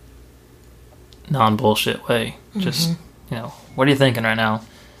 non-bullshit way. Just, what are you thinking right now?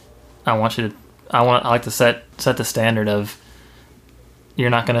 I like to set the standard of, you're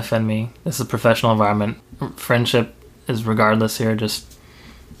not going to offend me. This is a professional environment. Friendship is regardless here. Just,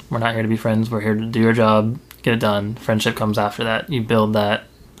 we're not here to be friends. We're here to do your job, get it done. Friendship comes after that. You build that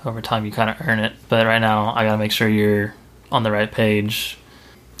over time. You kind of earn it. But right now, I got to make sure you're on the right page.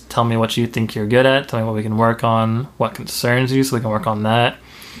 Tell me what you think you're good at. Tell me what we can work on. What concerns you so we can work on that.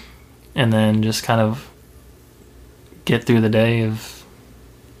 And then just kind of get through the day of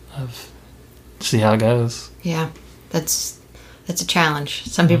see how it goes. Yeah, that's a challenge.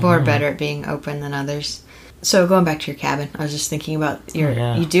 Some people are better at being open than others. So going back to your cabin, I was just thinking about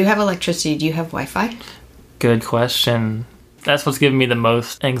you do have electricity. Do you have Wi-Fi? Good question. That's what's given me the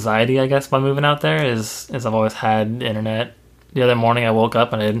most anxiety, I guess, by moving out there is I've always had internet. The other morning I woke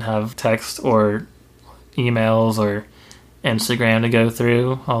up and I didn't have text or emails or Instagram to go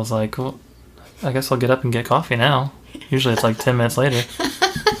through. I was like, well, I guess I'll get up and get coffee now. Usually it's like 10 minutes later.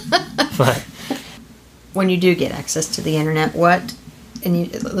 But when you do get access to the internet,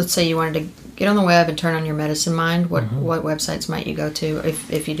 let's say you wanted to get on the web and turn on your medicine mind, what websites might you go to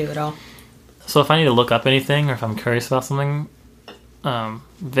if you do it all? So if I need to look up anything or if I'm curious about something,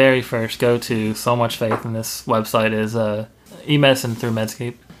 very first go to so much faith in this website is eMedicine through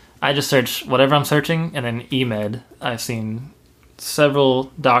Medscape. I just search whatever I'm searching and then eMed. I've seen several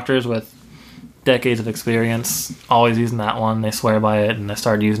doctors with decades of experience always using that one. They swear by it and I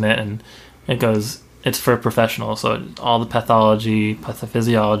started using it and it's for professionals. So all the pathology,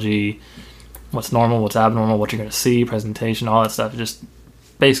 pathophysiology, what's normal, what's abnormal, what you're going to see, presentation, all that stuff. Just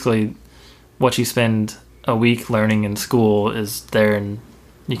basically what you spend a week learning in school is there and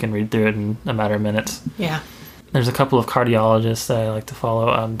you can read through it in a matter of minutes. Yeah. There's a couple of cardiologists that I like to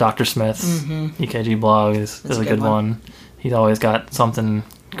follow. Dr. Smith's EKG blog is a good one. He's always got something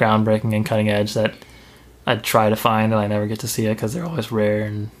groundbreaking and cutting edge that I try to find and I never get to see it because they're always rare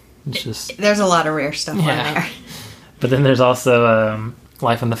and it's just... There's a lot of rare stuff on there. But then there's also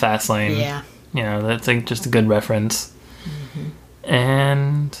Life in the Fast Lane. Yeah. That's just a good reference.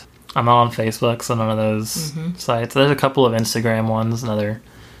 And I'm not on Facebook, so none of those sites. There's a couple of Instagram ones. Another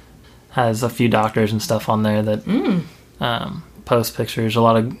has a few doctors and stuff on there that post pictures. A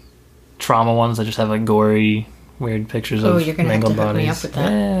lot of trauma ones that just have like gory, weird pictures of you're gonna mangled have to bodies. Hook me up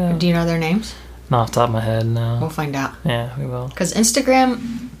with that. Yeah. Do you know their names? Not off the top of my head, no. We'll find out. Yeah, we will. Because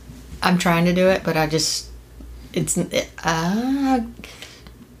Instagram, I'm trying to do it, but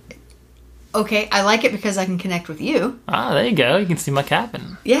okay, I like it because I can connect with you. There you go. You can see my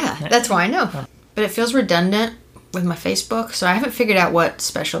cabin. Yeah, that's why I know. But it feels redundant with my Facebook, so I haven't figured out what's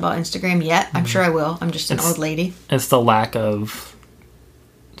special about Instagram yet. I'm sure I will. I'm just an old lady. It's the lack of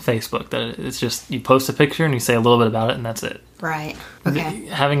Facebook. That it's just you post a picture and you say a little bit about it and that's it. Right. Okay.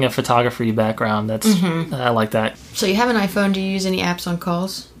 Having a photography background, that's I like that. So you have an iPhone. Do you use any apps on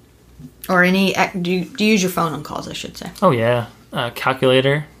calls? Or do you use your phone on calls, I should say? Oh, yeah.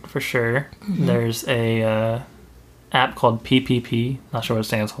 Calculator, for sure. There's a app called PPP. Not sure what it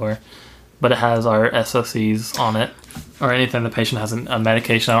stands for. But it has our SOCs on it. Or anything the patient has a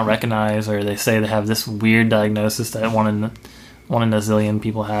medication I don't recognize. Or they say they have this weird diagnosis that one in a zillion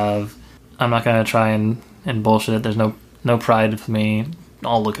people have. I'm not going to try and bullshit it. There's no pride for me.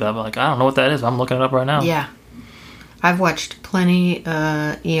 I'll look it up. I don't know what that is. I'm looking it up right now. Yeah. I've watched plenty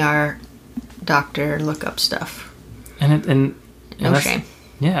ER doctor look up stuff. And no shame.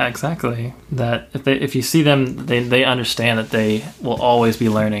 Yeah, exactly. That if you see them, they understand that they will always be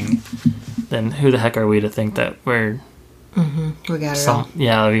learning. Then who the heck are we to think that we're We got it all.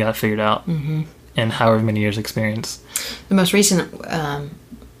 Yeah, we got it figured out. And however many years experience. The most recent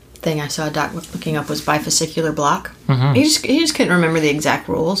thing I saw a doc looking up was bifascicular block. He just couldn't remember the exact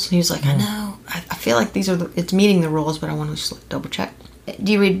rules. He was like, I know, I feel like it's meeting the rules, but I want to just double check.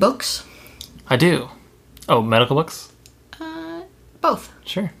 Do you read books? I do. Oh, medical books? Both.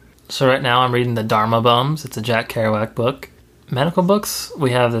 Sure. So right now I'm reading The Dharma Bums. It's a Jack Kerouac book. Medical books,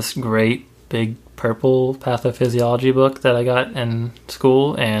 we have this great big purple pathophysiology book that I got in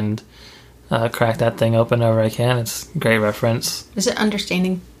school, and crack that thing open whenever I can. It's a great reference. Is it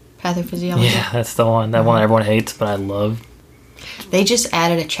Understanding Pathophysiology? Yeah, that's the one. That one everyone hates, but I love. They just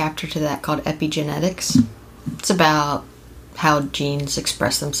added a chapter to that called Epigenetics. It's about how genes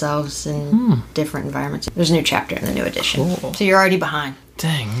express themselves in different environments. There's a new chapter in the new edition. Cool. So you're already behind.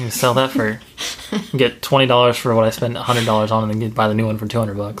 Dang, you sell that for... get $20 for what I spent $100 on, and then buy the new one for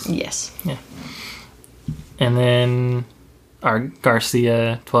 $200. Yes. Yeah. And then our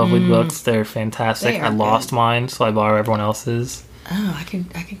Garcia 12-week books, they're fantastic. I lost mine, so I borrow everyone else's. Oh, I could.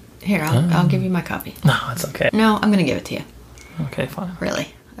 Here, I'll give you my copy. No, it's okay. No, I'm going to give it to you. Okay, fine. Really.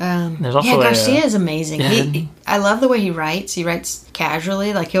 There's also Garcia is amazing. Yeah. I love the way he writes. He writes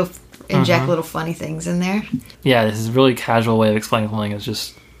casually, like he'll inject little funny things in there. Yeah, his really casual way of explaining something is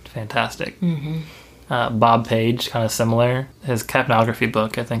just fantastic. Bob Page, kind of similar. His capnography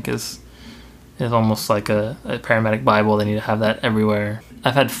book, I think, is almost like a paramedic Bible. They need to have that everywhere.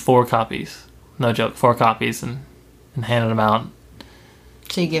 I've had 4 copies. No joke, 4 copies, and handed them out.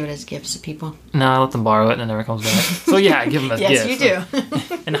 So you give it as gifts to people? No, I let them borrow it and it never comes back. So yeah, I give them as yes, gifts. Yes, you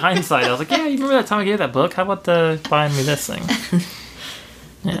do. In hindsight, I was like, yeah, you remember that time I gave that book? How about buying me this thing?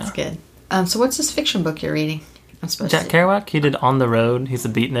 Yeah. That's good. So what's this fiction book you're reading? Jack Kerouac, he did On the Road. He's a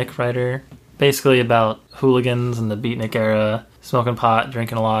beatnik writer. Basically about hooligans in the beatnik era, smoking pot,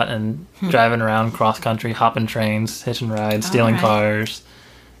 drinking a lot, and driving around cross-country, hopping trains, hitching rides, stealing cars,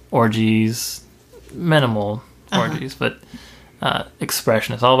 orgies, minimal orgies, but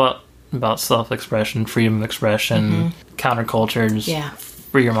expression. It's all about self-expression, freedom of expression, counterculture, just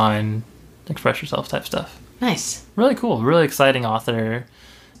free your mind, express yourself type stuff. Nice. Really cool. Really exciting author.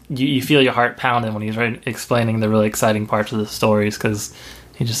 You feel your heart pounding when he's explaining the really exciting parts of the stories, because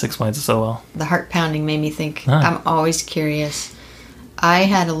he just explains it so well. The heart pounding made me think, I'm always curious. I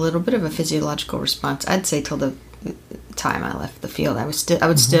had a little bit of a physiological response. I'd say till the time I left the field, I would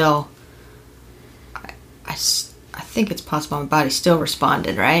still, I think it's possible my body still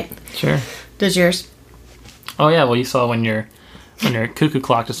responded, right? Sure. Does yours? Oh yeah, well you saw when your cuckoo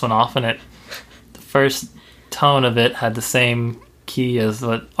clock just went off, and the first tone of it had the same key as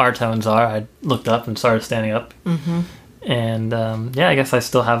what our tones are. I looked up and started standing up. And I guess I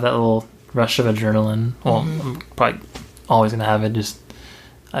still have that little rush of adrenaline. Well, I'm probably always gonna have it. Just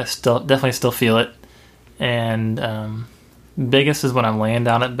I definitely still feel it. And biggest is when I'm laying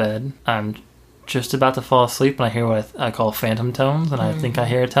down at bed. I'm just about to fall asleep, and I hear what I call phantom tones, and I think I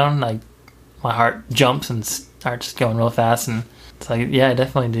hear a tone, and my heart jumps and starts going real fast, and it's like, yeah, I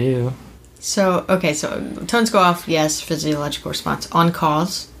definitely do. So tones go off, yes, physiological response. On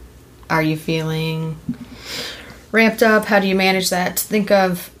cause, are you feeling ramped up? How do you manage that? Think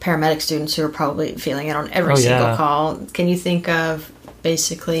of paramedic students who are probably feeling it on every single call. Can you think of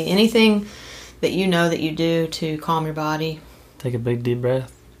basically anything that you know that you do to calm your body? Take a big deep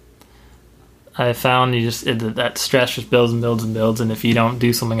breath. I found that stress just builds and builds and builds, and if you don't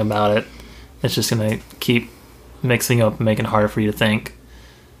do something about it, it's just going to keep mixing up and making it harder for you to think.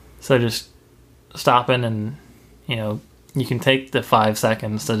 So just stopping, and you can take the 5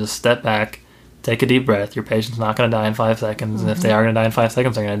 seconds to just step back, take a deep breath. Your patient's not going to die in 5 seconds, and if they are going to die in 5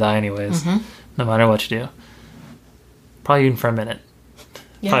 seconds, they're going to die anyways, no matter what you do. Probably even for a minute.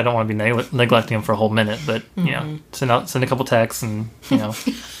 Yeah. Probably don't want to be neglecting them for a whole minute, but send a couple texts, and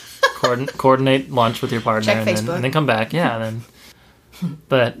coordinate lunch with your partner, and then come back. Yeah, and then.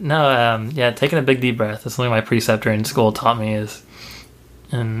 But no, taking a big deep breath. That's something my preceptor in school taught me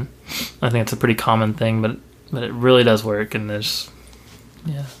and I think it's a pretty common thing, but it really does work. And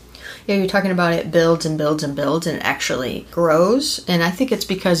yeah, you're talking about it builds and builds and builds, and it actually grows. And I think it's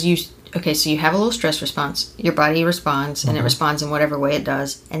because you have a little stress response. Your body responds, and it responds in whatever way it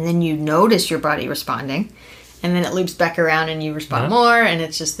does, and then you notice your body responding. And then it loops back around and you respond more, and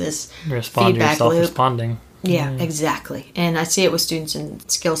it's just this feedback loop. Responding. Yeah, exactly. And I see it with students in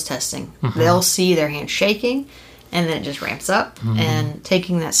skills testing. They'll see their hand shaking, and then it just ramps up. And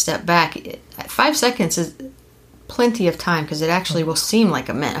taking that step back, 5 seconds is plenty of time, because it actually will seem like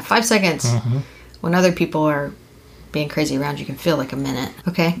a minute. 5 seconds, when other people are being crazy around you, can feel like a minute.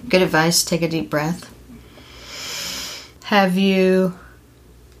 Okay, good advice. Take a deep breath. Have you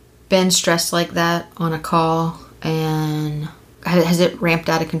been stressed like that on a call And has it ramped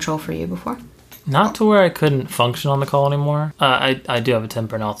out of control for you before? Not to where I couldn't function on the call anymore. I do have a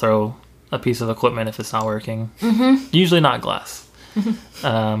temper, and I'll throw a piece of equipment if it's not working. Mm-hmm. Usually not glass.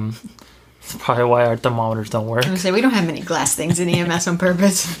 Mm-hmm. It's probably why our thermometers don't work. I was going to say, we don't have many glass things in EMS on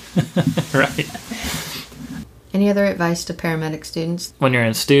purpose. Right. Any other advice to paramedic students? When you're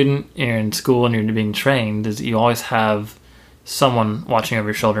a student, you're in school, and you're being trained, is you always have someone watching over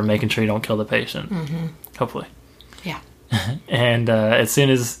your shoulder, making sure you don't kill the patient. Mm-hmm. Hopefully. Yeah. And as soon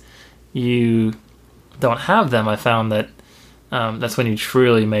as you don't have them, I found that that's when you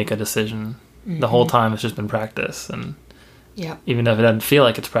truly make a decision. Mm-hmm. The whole time it's just been practice, and even if it doesn't feel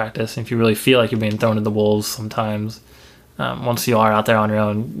like it's practice, if you really feel like you're being thrown to the wolves sometimes, once you are out there on your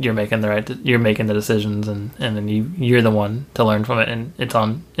own, you're making the decisions, and then you're the one to learn from it, and it's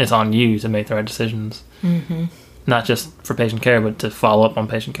on you to make the right decisions. Mm-hmm. Not just for patient care, but to follow up on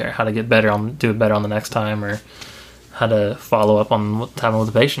patient care, how to get better do it better on the next time, or how to follow up on what's happening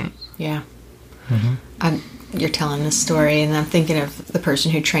with the patient. Yeah. Mm-hmm. You're telling this story, and I'm thinking of the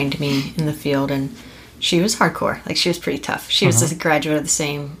person who trained me in the field, and she was hardcore. Like, she was pretty tough. She was a graduate of the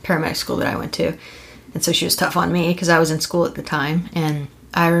same paramedic school that I went to, and so she was tough on me because I was in school at the time. And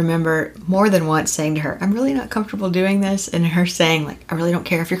I remember more than once saying to her, I'm really not comfortable doing this, and her saying, like, I really don't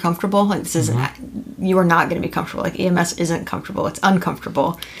care if you're comfortable. Like, this isn't, you are not going to be comfortable. Like, EMS isn't comfortable. It's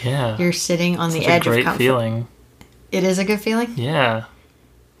uncomfortable. Yeah. You're sitting on the edge of comfort. It's a great feeling. It is a good feeling? Yeah.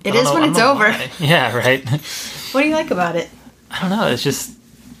 It is when it's over. Yeah, right. What do you like about it? I don't know.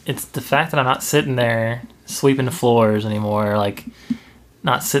 It's the fact that I'm not sitting there sweeping the floors anymore. Like,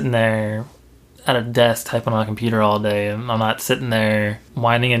 not sitting there at a desk typing on a computer all day. I'm not sitting there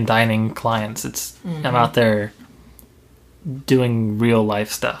whining and dining clients. I'm out there doing real life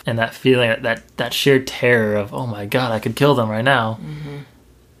stuff. And that feeling, that sheer terror of, oh my God, I could kill them right now. Mm-hmm.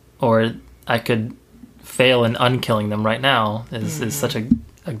 Or I could fail in unkilling them right now is such a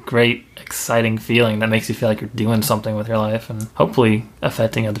great, exciting feeling that makes you feel like you're doing something with your life and hopefully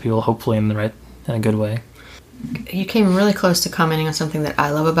affecting other people, hopefully in a good way. You came really close to commenting on something that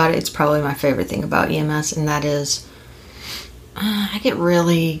I love about it. It's probably my favorite thing about EMS, and that is I get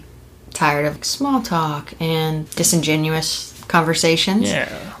really tired of small talk and disingenuous conversations.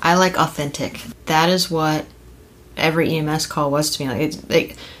 Yeah. I like authentic. That is what every EMS call was to me. Like, it's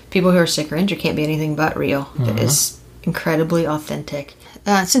like people who are sick or injured can't be anything but real. Mm-hmm. It's incredibly authentic.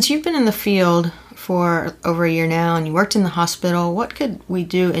 Since you've been in the field for over a year now and you worked in the hospital, what could we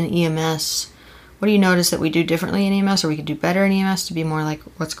do in EMS? What do you notice that we do differently in EMS, or we could do better in EMS to be more like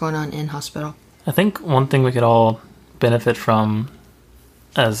what's going on in hospital? I think one thing we could all benefit from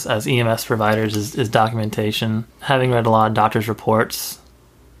as EMS providers is documentation. Having read a lot of doctors' reports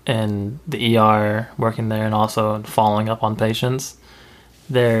in the ER, working there, and also following up on patients,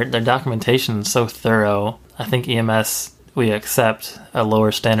 their documentation is so thorough. I think EMS, we accept a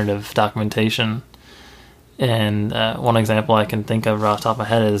lower standard of documentation. And one example I can think of right off the top of my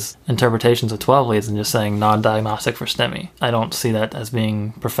head is interpretations of 12 leads and just saying non-diagnostic for STEMI. I don't see that as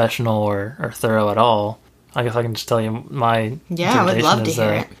being professional or thorough at all. I guess I can just tell you my interpretation. I would love to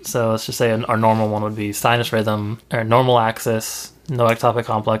hear it. So let's just say our normal one would be sinus rhythm, or normal axis, no ectopic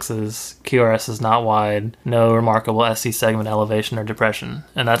complexes, QRS is not wide, no remarkable SC segment elevation or depression.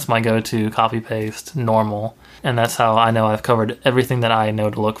 And that's my go-to copy-paste normal. And that's how I know I've covered everything that I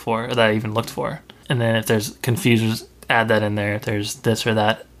know to look for, or that I even looked for. And then if there's confusers, add that in there. If there's this or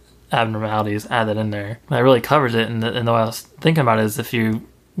that abnormalities, add that in there. That really covers it. And the way I was thinking about it is if you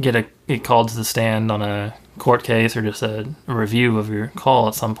get called to the stand on a court case or just a review of your call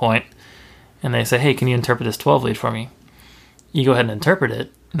at some point, and they say, hey, can you interpret this 12 lead for me? You go ahead and interpret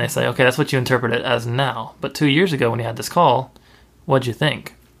it. And they say, okay, that's what you interpret it as now. But 2 years ago when you had this call, what'd you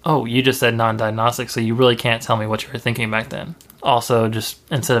think? Oh, you just said non-diagnostic, so you really can't tell me what you were thinking back then. Also, just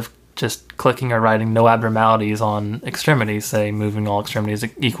instead of just clicking or writing no abnormalities on extremities, say moving all extremities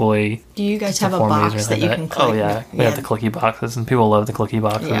equally. Do you guys have a box that you can click? Oh, yeah. We have the clicky boxes, and people love the clicky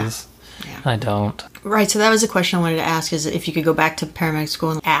boxes. Yeah. I don't. Right, so that was a question I wanted to ask, is if you could go back to paramedic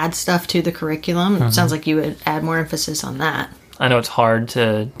school and add stuff to the curriculum. Mm-hmm. It sounds like you would add more emphasis on that. I know it's hard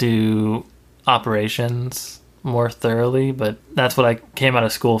to do operations more thoroughly, but that's what I came out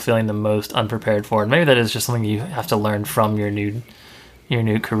of school feeling the most unprepared for. And maybe that is just something you have to learn from your new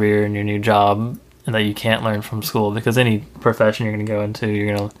career and your new job, and that you can't learn from school, because any profession you're going to go into,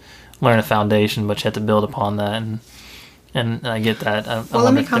 you're going to learn a foundation, but you have to build upon that. And I get that. Well,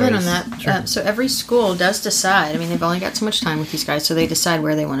 let me comment on that. Sure. So every school does decide. I mean, they've only got so much time with these guys, so they decide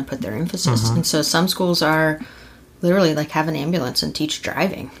where they want to put their emphasis. Mm-hmm. And so some schools are literally like have an ambulance and teach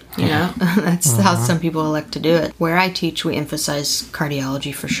driving. You know, that's how some people elect to do it. Where I teach, we emphasize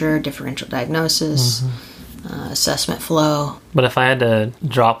cardiology for sure, differential diagnosis. assessment flow. But if I had to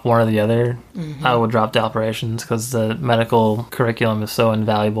drop one or the other, I would drop the operations because the medical curriculum is so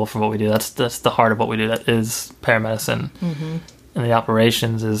invaluable for what we do. That's the heart of what we do. That is paramedicine. And the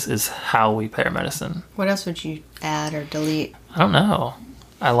operations is how we paramedicine. What else would you add or delete? I don't know.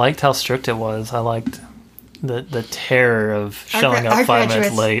 I liked how strict it was. I liked the terror of showing up 5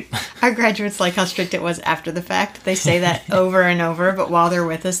 minutes late. Our graduates like how strict it was after the fact. They say that over and over, but while they're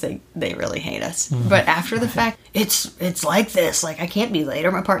with us, they really hate us. But after the fact, it's like this. Like, I can't be late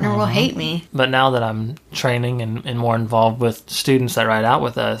or my partner will hate me. But now that I'm training and more involved with students that ride out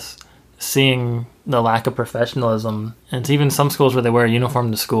with us, seeing the lack of professionalism, and it's even some schools where they wear a uniform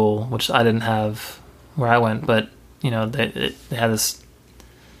to school, which I didn't have where I went, but, you know, they had this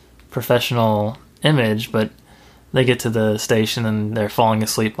professional image, but they get to the station and they're falling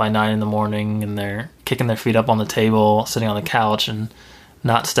asleep by 9 a.m. and they're kicking their feet up on the table, sitting on the couch and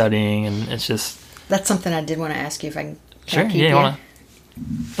not studying, and it's just... That's something I did want to ask you if I can Sure, I keep yeah, you want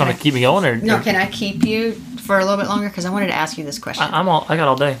to keep me going? Or No, can I keep you for a little bit longer? Because I wanted to ask you this question. I got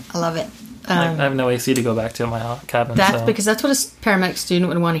all day. I love it. I have no AC to go back to in my cabin. Because that's what a paramedic student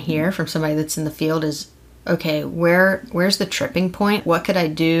would want to hear from somebody that's in the field is, okay, where's the tripping point? What could I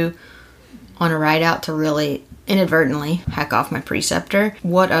do on a ride out to really inadvertently hack off my preceptor?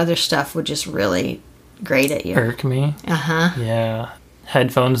 What other stuff would just really grate at you? Irk me. Yeah.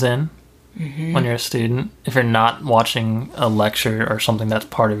 Headphones in when you're a student. If you're not watching a lecture or something that's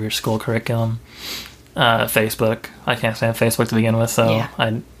part of your school curriculum. Facebook. I can't stand Facebook to begin with, so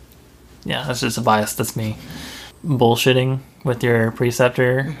that's just a bias. That's me. Bullshitting with your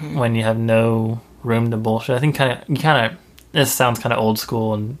preceptor when you have no room to bullshit. I think this sounds kind of old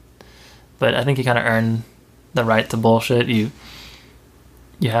school, but I think you kind of earn the right to bullshit. You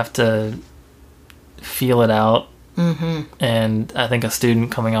have to feel it out. And I think a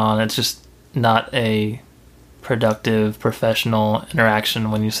student coming on, it's just not a productive professional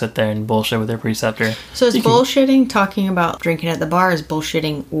interaction when you sit there and bullshit with your preceptor. So is bullshitting talking about drinking at the bar? Is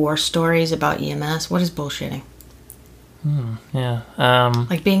bullshitting war stories about EMS? What is bullshitting?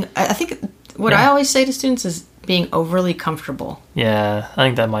 Like being, I think what I always say to students is being overly comfortable. Yeah, I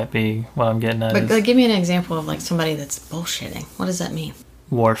think that might be what I'm getting at. But like, give me an example of like somebody that's bullshitting. What does that mean?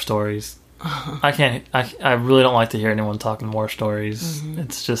 War stories. I really don't like to hear anyone talking war stories.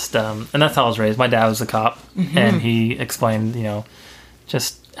 It's just, and that's how I was raised. My dad was a cop, and he explained,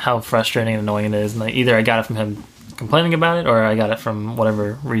 just how frustrating and annoying it is. And either I got it from him complaining about it, or I got it from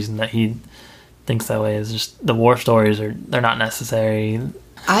whatever reason that he thinks that way. Is just the war stories they're not necessary.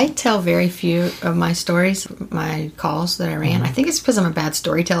 I tell very few of my stories, my calls that I ran. I think it's because I'm a bad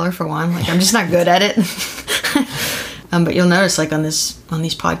storyteller, for one. Like, I'm just not good at it. But you'll notice, like, on these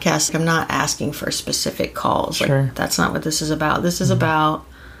podcasts, I'm not asking for specific calls. Sure. Like, that's not what this is about. This is about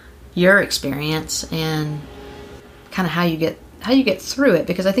your experience and kind of how you get through it.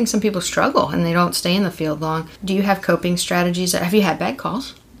 Because I think some people struggle and they don't stay in the field long. Do you have coping strategies? Have you had bad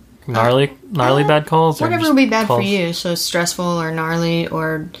calls? Gnarly bad calls? Whatever would be bad for you. So stressful or gnarly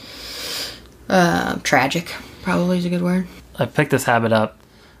or tragic probably is a good word. I picked this habit up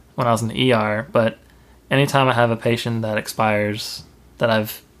when I was in the ER, but anytime I have a patient that expires that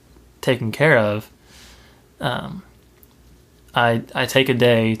I've taken care of, I take a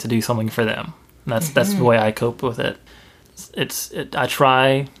day to do something for them. And that's the way I cope with it. I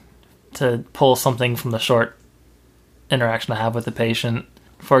try to pull something from the short interaction I have with the patient.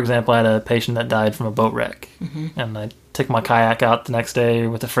 For example, I had a patient that died from a boat wreck, and I took my kayak out the next day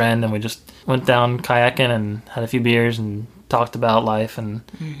with a friend, and we just went down kayaking and had a few beers and talked about life and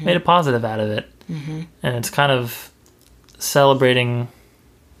made a positive out of it. And it's kind of celebrating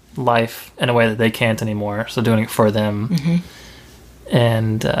life in a way that they can't anymore, so doing it for them.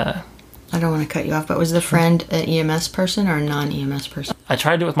 And I don't want to cut you off, but was the friend an EMS person or a non-EMS person? I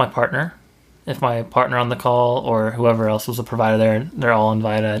tried to do it with my partner. If my partner on the call or whoever else was a provider there, they're all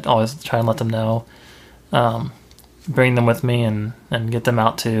invited. I'd always try and let them know. Bring them with me and get them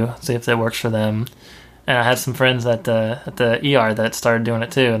out too, see if that works for them. And I had some friends at the ER that started doing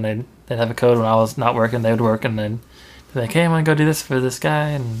it too, and they'd have a code when I was not working. They would work, and then be like, "Hey, I'm gonna go do this for this guy,"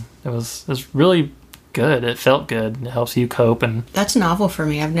 and it was really good. It felt good. It helps you cope. And that's novel for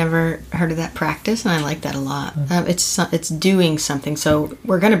me. I've never heard of that practice, and I like that a lot. It's doing something. So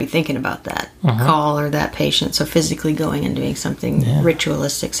we're going to be thinking about that call or that patient. So physically going and doing something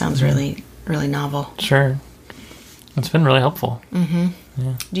ritualistic sounds really, really novel. Sure, it's been really helpful.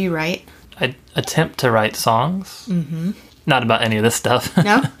 Yeah. Do you write? I attempt to write songs. Not about any of this stuff.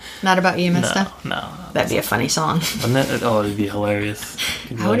 No? Not about EMS stuff? No. That'd be a funny song. Wouldn't it? Oh, it'd be hilarious.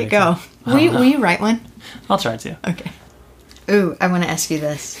 How would it go? Will you write one? I'll try to. Okay. Ooh, I want to ask you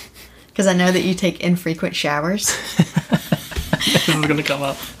this. Because I know that you take infrequent showers. This is going to come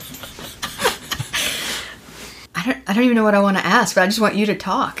up. I don't even know what I want to ask, but I just want you to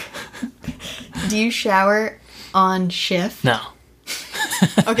talk. Do you shower on shift? No.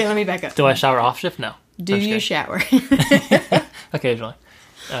 Okay, let me back up. Do I shower off shift? No. Do you shower? Occasionally.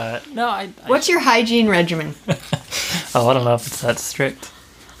 No, What's your hygiene regimen? Oh, I don't know if it's that strict.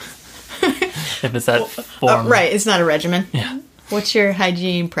 If it's that form. Right, it's not a regimen. Yeah. What's your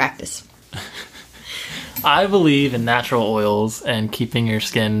hygiene practice? I believe in natural oils and keeping your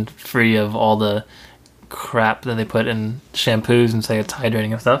skin free of all the crap that they put in shampoos and say it's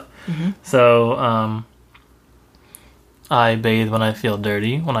hydrating and stuff. Mm-hmm. So, I bathe when I feel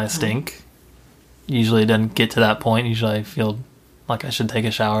dirty, when I stink. Mm-hmm. Usually it doesn't get to that point. Usually I feel like I should take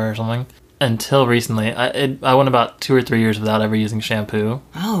a shower or something. Until recently, I went about 2 or 3 years without ever using shampoo.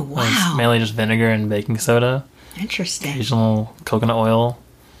 Oh, wow. It was mainly just vinegar and baking soda. Interesting. Occasional coconut oil.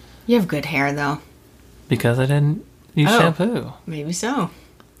 You have good hair, though. Because I didn't use shampoo. Maybe so.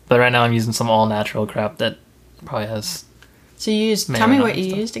 But right now I'm using some all-natural crap that probably has... So you used... Tell me what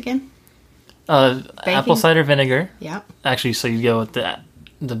you used again. Apple cider vinegar. Yeah. Actually, so you go with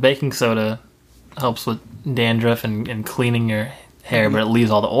the baking soda helps with dandruff and cleaning your hair, but it leaves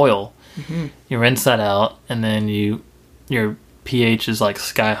all the oil. Mm-hmm. You rinse that out, and then your pH is like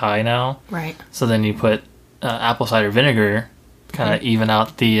sky high now. Right. So then you put apple cider vinegar, kind of even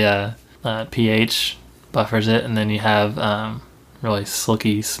out the pH, buffers it, and then you have really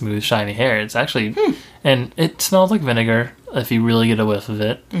silky, smooth, shiny hair. It's actually... And it smells like vinegar if you really get a whiff of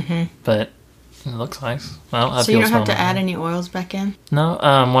it. Mm-hmm. But it looks nice. Well, so you don't have to add any oils back in? No.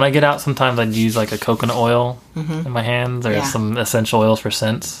 When I get out, sometimes I'd use like a coconut oil in my hands or some essential oils for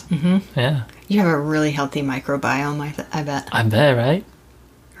scents. Mm-hmm. Yeah. You have a really healthy microbiome, I bet. I bet, right?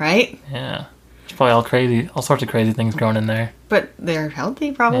 Right? Yeah. There's probably all sorts of crazy things growing in there. But they're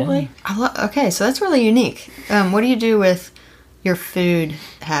healthy, probably. Yeah. Okay, so that's really unique. What do you do with your food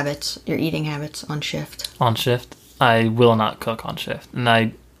habits, your eating habits on shift? On shift? I will not cook on shift. And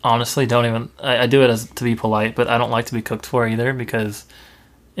I honestly don't even... I do it to be polite, but I don't like to be cooked for either, because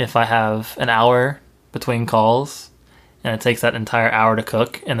if I have an hour between calls and it takes that entire hour to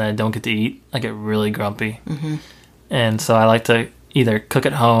cook and then I don't get to eat, I get really grumpy. Mm-hmm. And so I like to either cook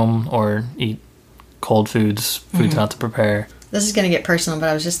at home or eat cold foods not to prepare. This is going to get personal, but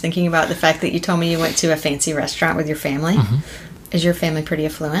I was just thinking about the fact that you told me you went to a fancy restaurant with your family. Mm-hmm. Is your family pretty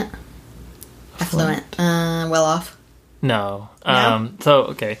affluent? Affluent. Well off? No. So,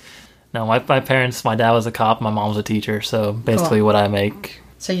 okay. No, my parents, my dad was a cop, my mom was a teacher, so basically what I make.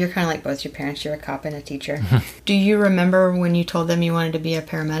 So you're kind of like both your parents. You're a cop and a teacher. Do you remember when you told them you wanted to be a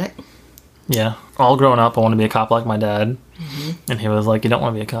paramedic? Yeah. All growing up, I wanted to be a cop like my dad. Mm-hmm. And he was like, you don't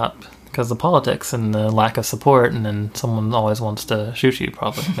want to be a cop because of the politics and the lack of support, and then someone always wants to shoot you,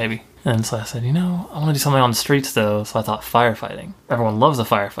 probably, maybe. And so I said, I want to do something on the streets, though. So I thought firefighting. Everyone loves a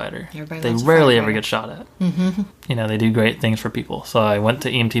firefighter. They rarely ever get shot at. Mm-hmm. They do great things for people. So I went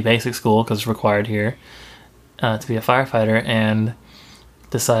to EMT basic school, because it's required here, to be a firefighter, and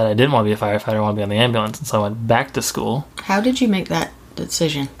decided I didn't want to be a firefighter. I want to be on the ambulance. And so I went back to school. How did you make that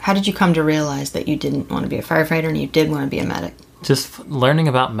decision? How did you come to realize that you didn't want to be a firefighter and you did want to be a medic? Just learning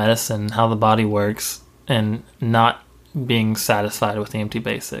about medicine, how the body works, and not being satisfied with the EMT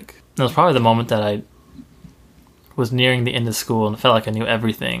basic. It was probably the moment that I was nearing the end of school and felt like I knew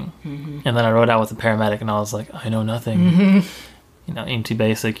everything. Mm-hmm. And then I wrote out with a paramedic and I was like, I know nothing. Mm-hmm. EMT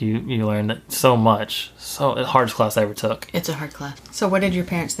basic, you learn so much. So the hardest class I ever took. It's a hard class. So what did your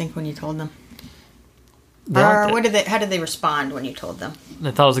parents think when you told them? How did they respond when you told them?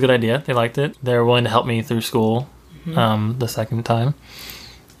 They thought it was a good idea. They liked it. They were willing to help me through school the second time.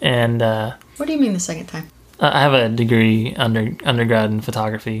 And what do you mean the second time? I have a degree undergrad in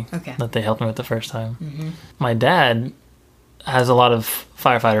photography that they helped me with the first time. Mm-hmm. My dad has a lot of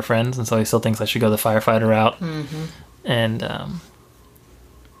firefighter friends, and so he still thinks I should go the firefighter route. Mm-hmm. And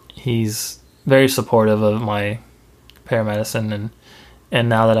he's very supportive of my paramedicine, and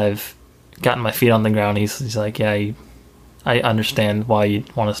now that I've gotten my feet on the ground, he's like, I understand why you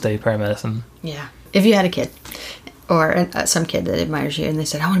want to stay paramedicine. Yeah. If you had a kid, or some kid that admires you, and they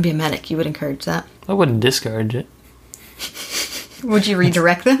said, I want to be a medic, you would encourage that? I wouldn't discourage it. Would you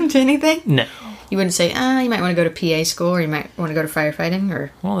redirect them to anything? No. You wouldn't say, you might want to go to PA school, or you might want to go to firefighting,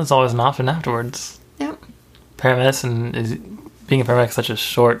 or... Well, there's always an option afterwards. Yep. Being a paramedic is such a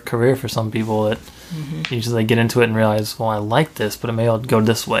short career for some people that you just get into it and realize, well, I like this, but maybe I'll go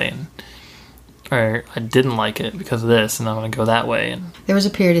this way. And or I didn't like it because of this, and I'm going to go that way. And there was a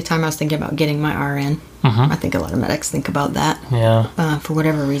period of time I was thinking about getting my RN. I think a lot of medics think about that. Yeah. For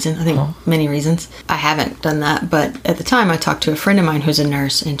whatever reason. I think many reasons. I haven't done that, but at the time I talked to a friend of mine who's a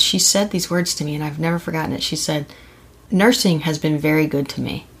nurse, and she said these words to me, and I've never forgotten it. She said, nursing has been very good to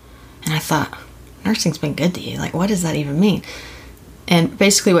me. And I thought, nursing's been good to you? Like, what does that even mean? And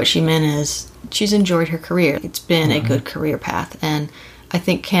basically what she meant is she's enjoyed her career. It's been a good career path. And I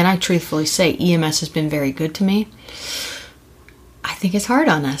think, can I truthfully say EMS has been very good to me? I think it's hard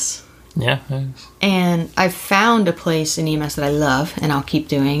on us. Yeah, it is. And I've found a place in EMS that I love and I'll keep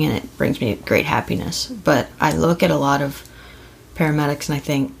doing, and it brings me great happiness. But I look at a lot of paramedics and I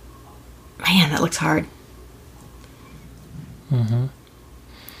think, man, that looks hard.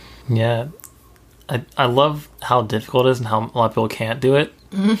 Yeah. I love how difficult it is and how a lot of people can't do it.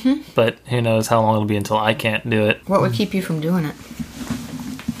 But who knows how long it'll be until I can't do it. What would keep you from doing it?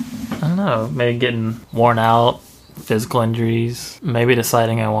 I don't know. Maybe getting worn out, physical injuries. Maybe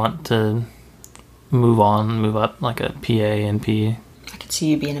deciding I want to move up like a PA, NP. I could see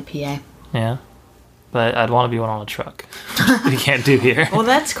you being a PA. Yeah. But I'd want to be one on a truck. You can't do here. Well,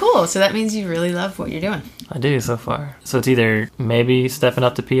 that's cool. So that means you really love what you're doing. I do so far. So it's either maybe stepping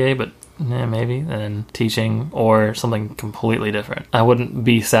up to PA, but yeah, maybe, and then teaching, or something completely different. I wouldn't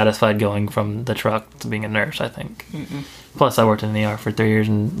be satisfied going from the truck to being a nurse, I think. Plus, I worked in the ER for 3 years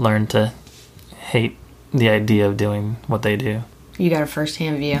and learned to hate the idea of doing what they do. You got a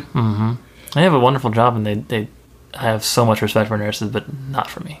first-hand view. They have a wonderful job, and they have so much respect for nurses, but not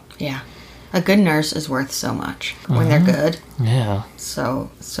for me. Yeah. A good nurse is worth so much when they're good. Yeah. So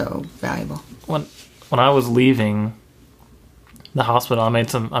valuable. When I was leaving the hospital, I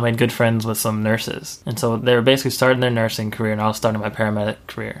made good friends with some nurses, and so they were basically starting their nursing career, and I was starting my paramedic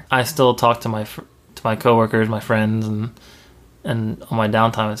career. I still talk to my coworkers, my friends, and on my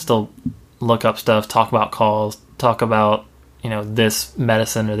downtime, I still look up stuff, talk about calls, talk about this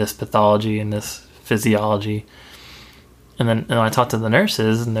medicine or this pathology and this physiology, and then I talk to the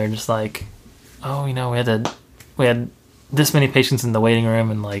nurses, and they're just like, oh, we had this many patients in the waiting room,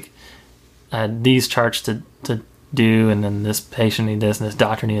 and like I had these charts to do, and then this patient needed this and this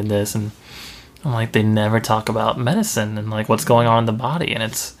doctor needed this, and I'm like, they never talk about medicine and like what's going on in the body, and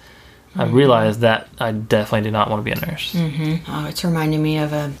I realized that I definitely do not want to be a nurse. Oh, it's reminding me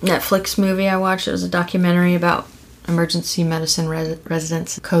of a Netflix movie I watched. It was a documentary about emergency medicine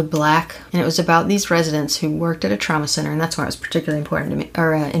residents, Code Black, and it was about these residents who worked at a trauma center, and that's why it was particularly important to me,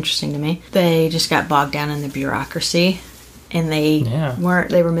 or interesting to me. They just got bogged down in the bureaucracy, and they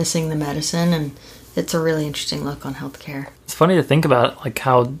were missing the medicine, and it's a really interesting look on healthcare. It's funny to think about like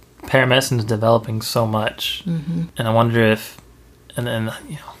how paramedicine is developing so much, and I wonder if, and then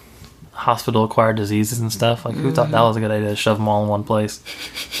hospital-acquired diseases and stuff, like who thought that was a good idea to shove them all in one place?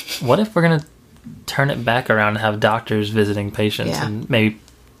 What if we're gonna turn it back around and have doctors visiting patients, and maybe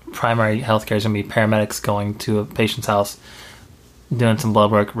primary healthcare is gonna be paramedics going to a patient's house, doing some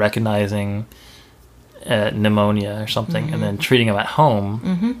blood work, recognizing pneumonia or something, and then treating them at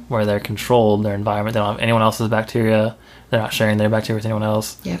home where they're controlled, their environment, they don't have anyone else's bacteria, they're not sharing their bacteria with anyone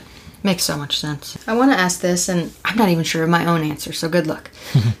else. Yep. Makes so much sense. I want to ask this, and I'm not even sure of my own answer, so good luck.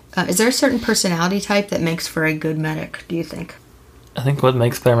 Is there a certain personality type that makes for a good medic, do you think? I think what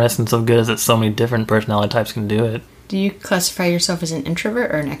makes paramedicine so good is that so many different personality types can do it. Do you classify yourself as an introvert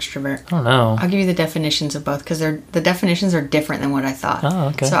or an extrovert? I don't know. I'll give you the definitions of both, because the definitions are different than what I thought. Oh,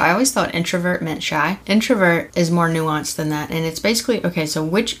 okay. So I always thought introvert meant shy. Introvert is more nuanced than that, and it's basically, okay, so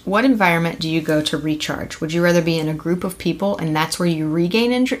what environment do you go to recharge? Would you rather be in a group of people and that's where you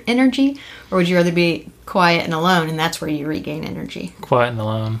regain energy, or would you rather be quiet and alone and that's where you regain energy? Quiet and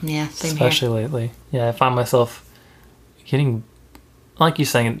alone. Yeah, same Especially lately. Yeah, I find myself getting, like you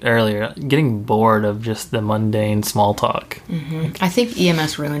saying earlier, getting bored of just the mundane small talk. I think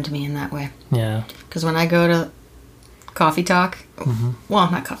EMS ruined me in that way. Yeah. Because when I go to coffee talk,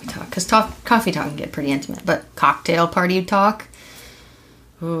 well, not coffee talk, because coffee talk can get pretty intimate, but cocktail party talk,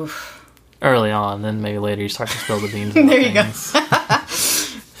 oof. Early on, then maybe later you start to spill the beans. There you go.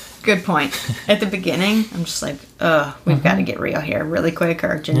 Good point. At the beginning, I'm just like, we've got to get real here really quick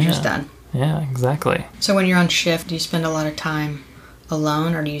or Ginger's done. Yeah, exactly. So when you're on shift, do you spend a lot of time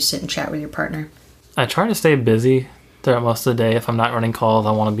alone, or do you sit and chat with your partner? I try to stay busy throughout most of the day. If I'm not running calls,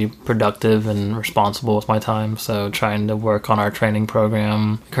 I want to be productive and responsible with my time. So trying to work on our training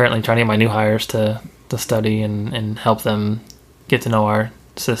program. Currently trying to get my new hires to study and help them get to know our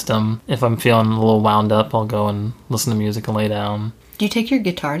system. If I'm feeling a little wound up, I'll go and listen to music and lay down. Do you take your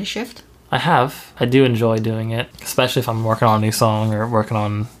guitar to shift? I have. I do enjoy doing it, especially if I'm working on a new song or working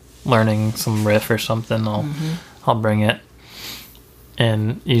on learning some riff or something. I'll bring it.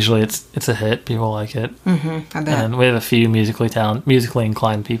 and usually it's a hit. People like it. Mm-hmm, I bet. And we have a few musically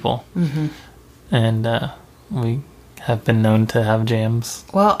inclined people, and we have been known to have jams.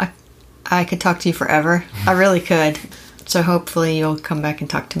 Well, I could talk to you forever. I really could. So hopefully you'll come back and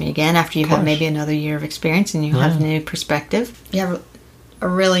talk to me again after you've had maybe another year of experience and you have a new perspective. You have a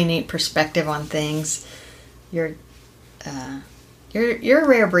really neat perspective on things. You're a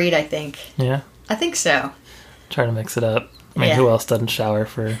rare breed, I think. Yeah. I think so. Try to mix it up. I mean, who else doesn't shower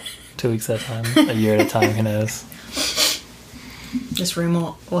for 2 weeks at a time, a year at a time? Who knows? This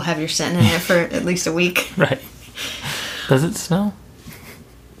room will have your scent in it for at least a week. Right. Does it smell?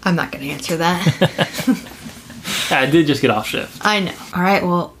 I'm not going to answer that. I did just get off shift. I know. All right,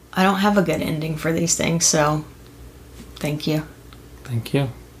 well, I don't have a good ending for these things, so thank you. Thank you.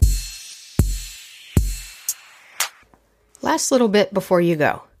 Last little bit before you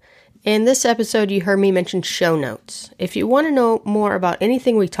go. In this episode, you heard me mention show notes. If you want to know more about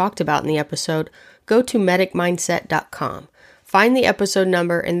anything we talked about in the episode, go to medicmindset.com. Find the episode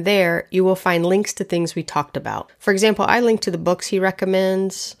number, and there you will find links to things we talked about. For example, I linked to the books he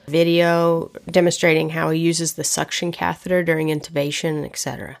recommends, video demonstrating how he uses the suction catheter during intubation,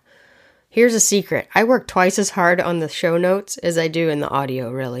 etc. Here's a secret. I work twice as hard on the show notes as I do in the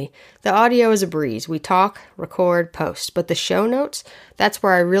audio, really. The audio is a breeze. We talk, record, post. But the show notes, that's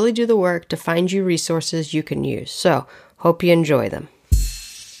where I really do the work to find you resources you can use. So, hope you enjoy them.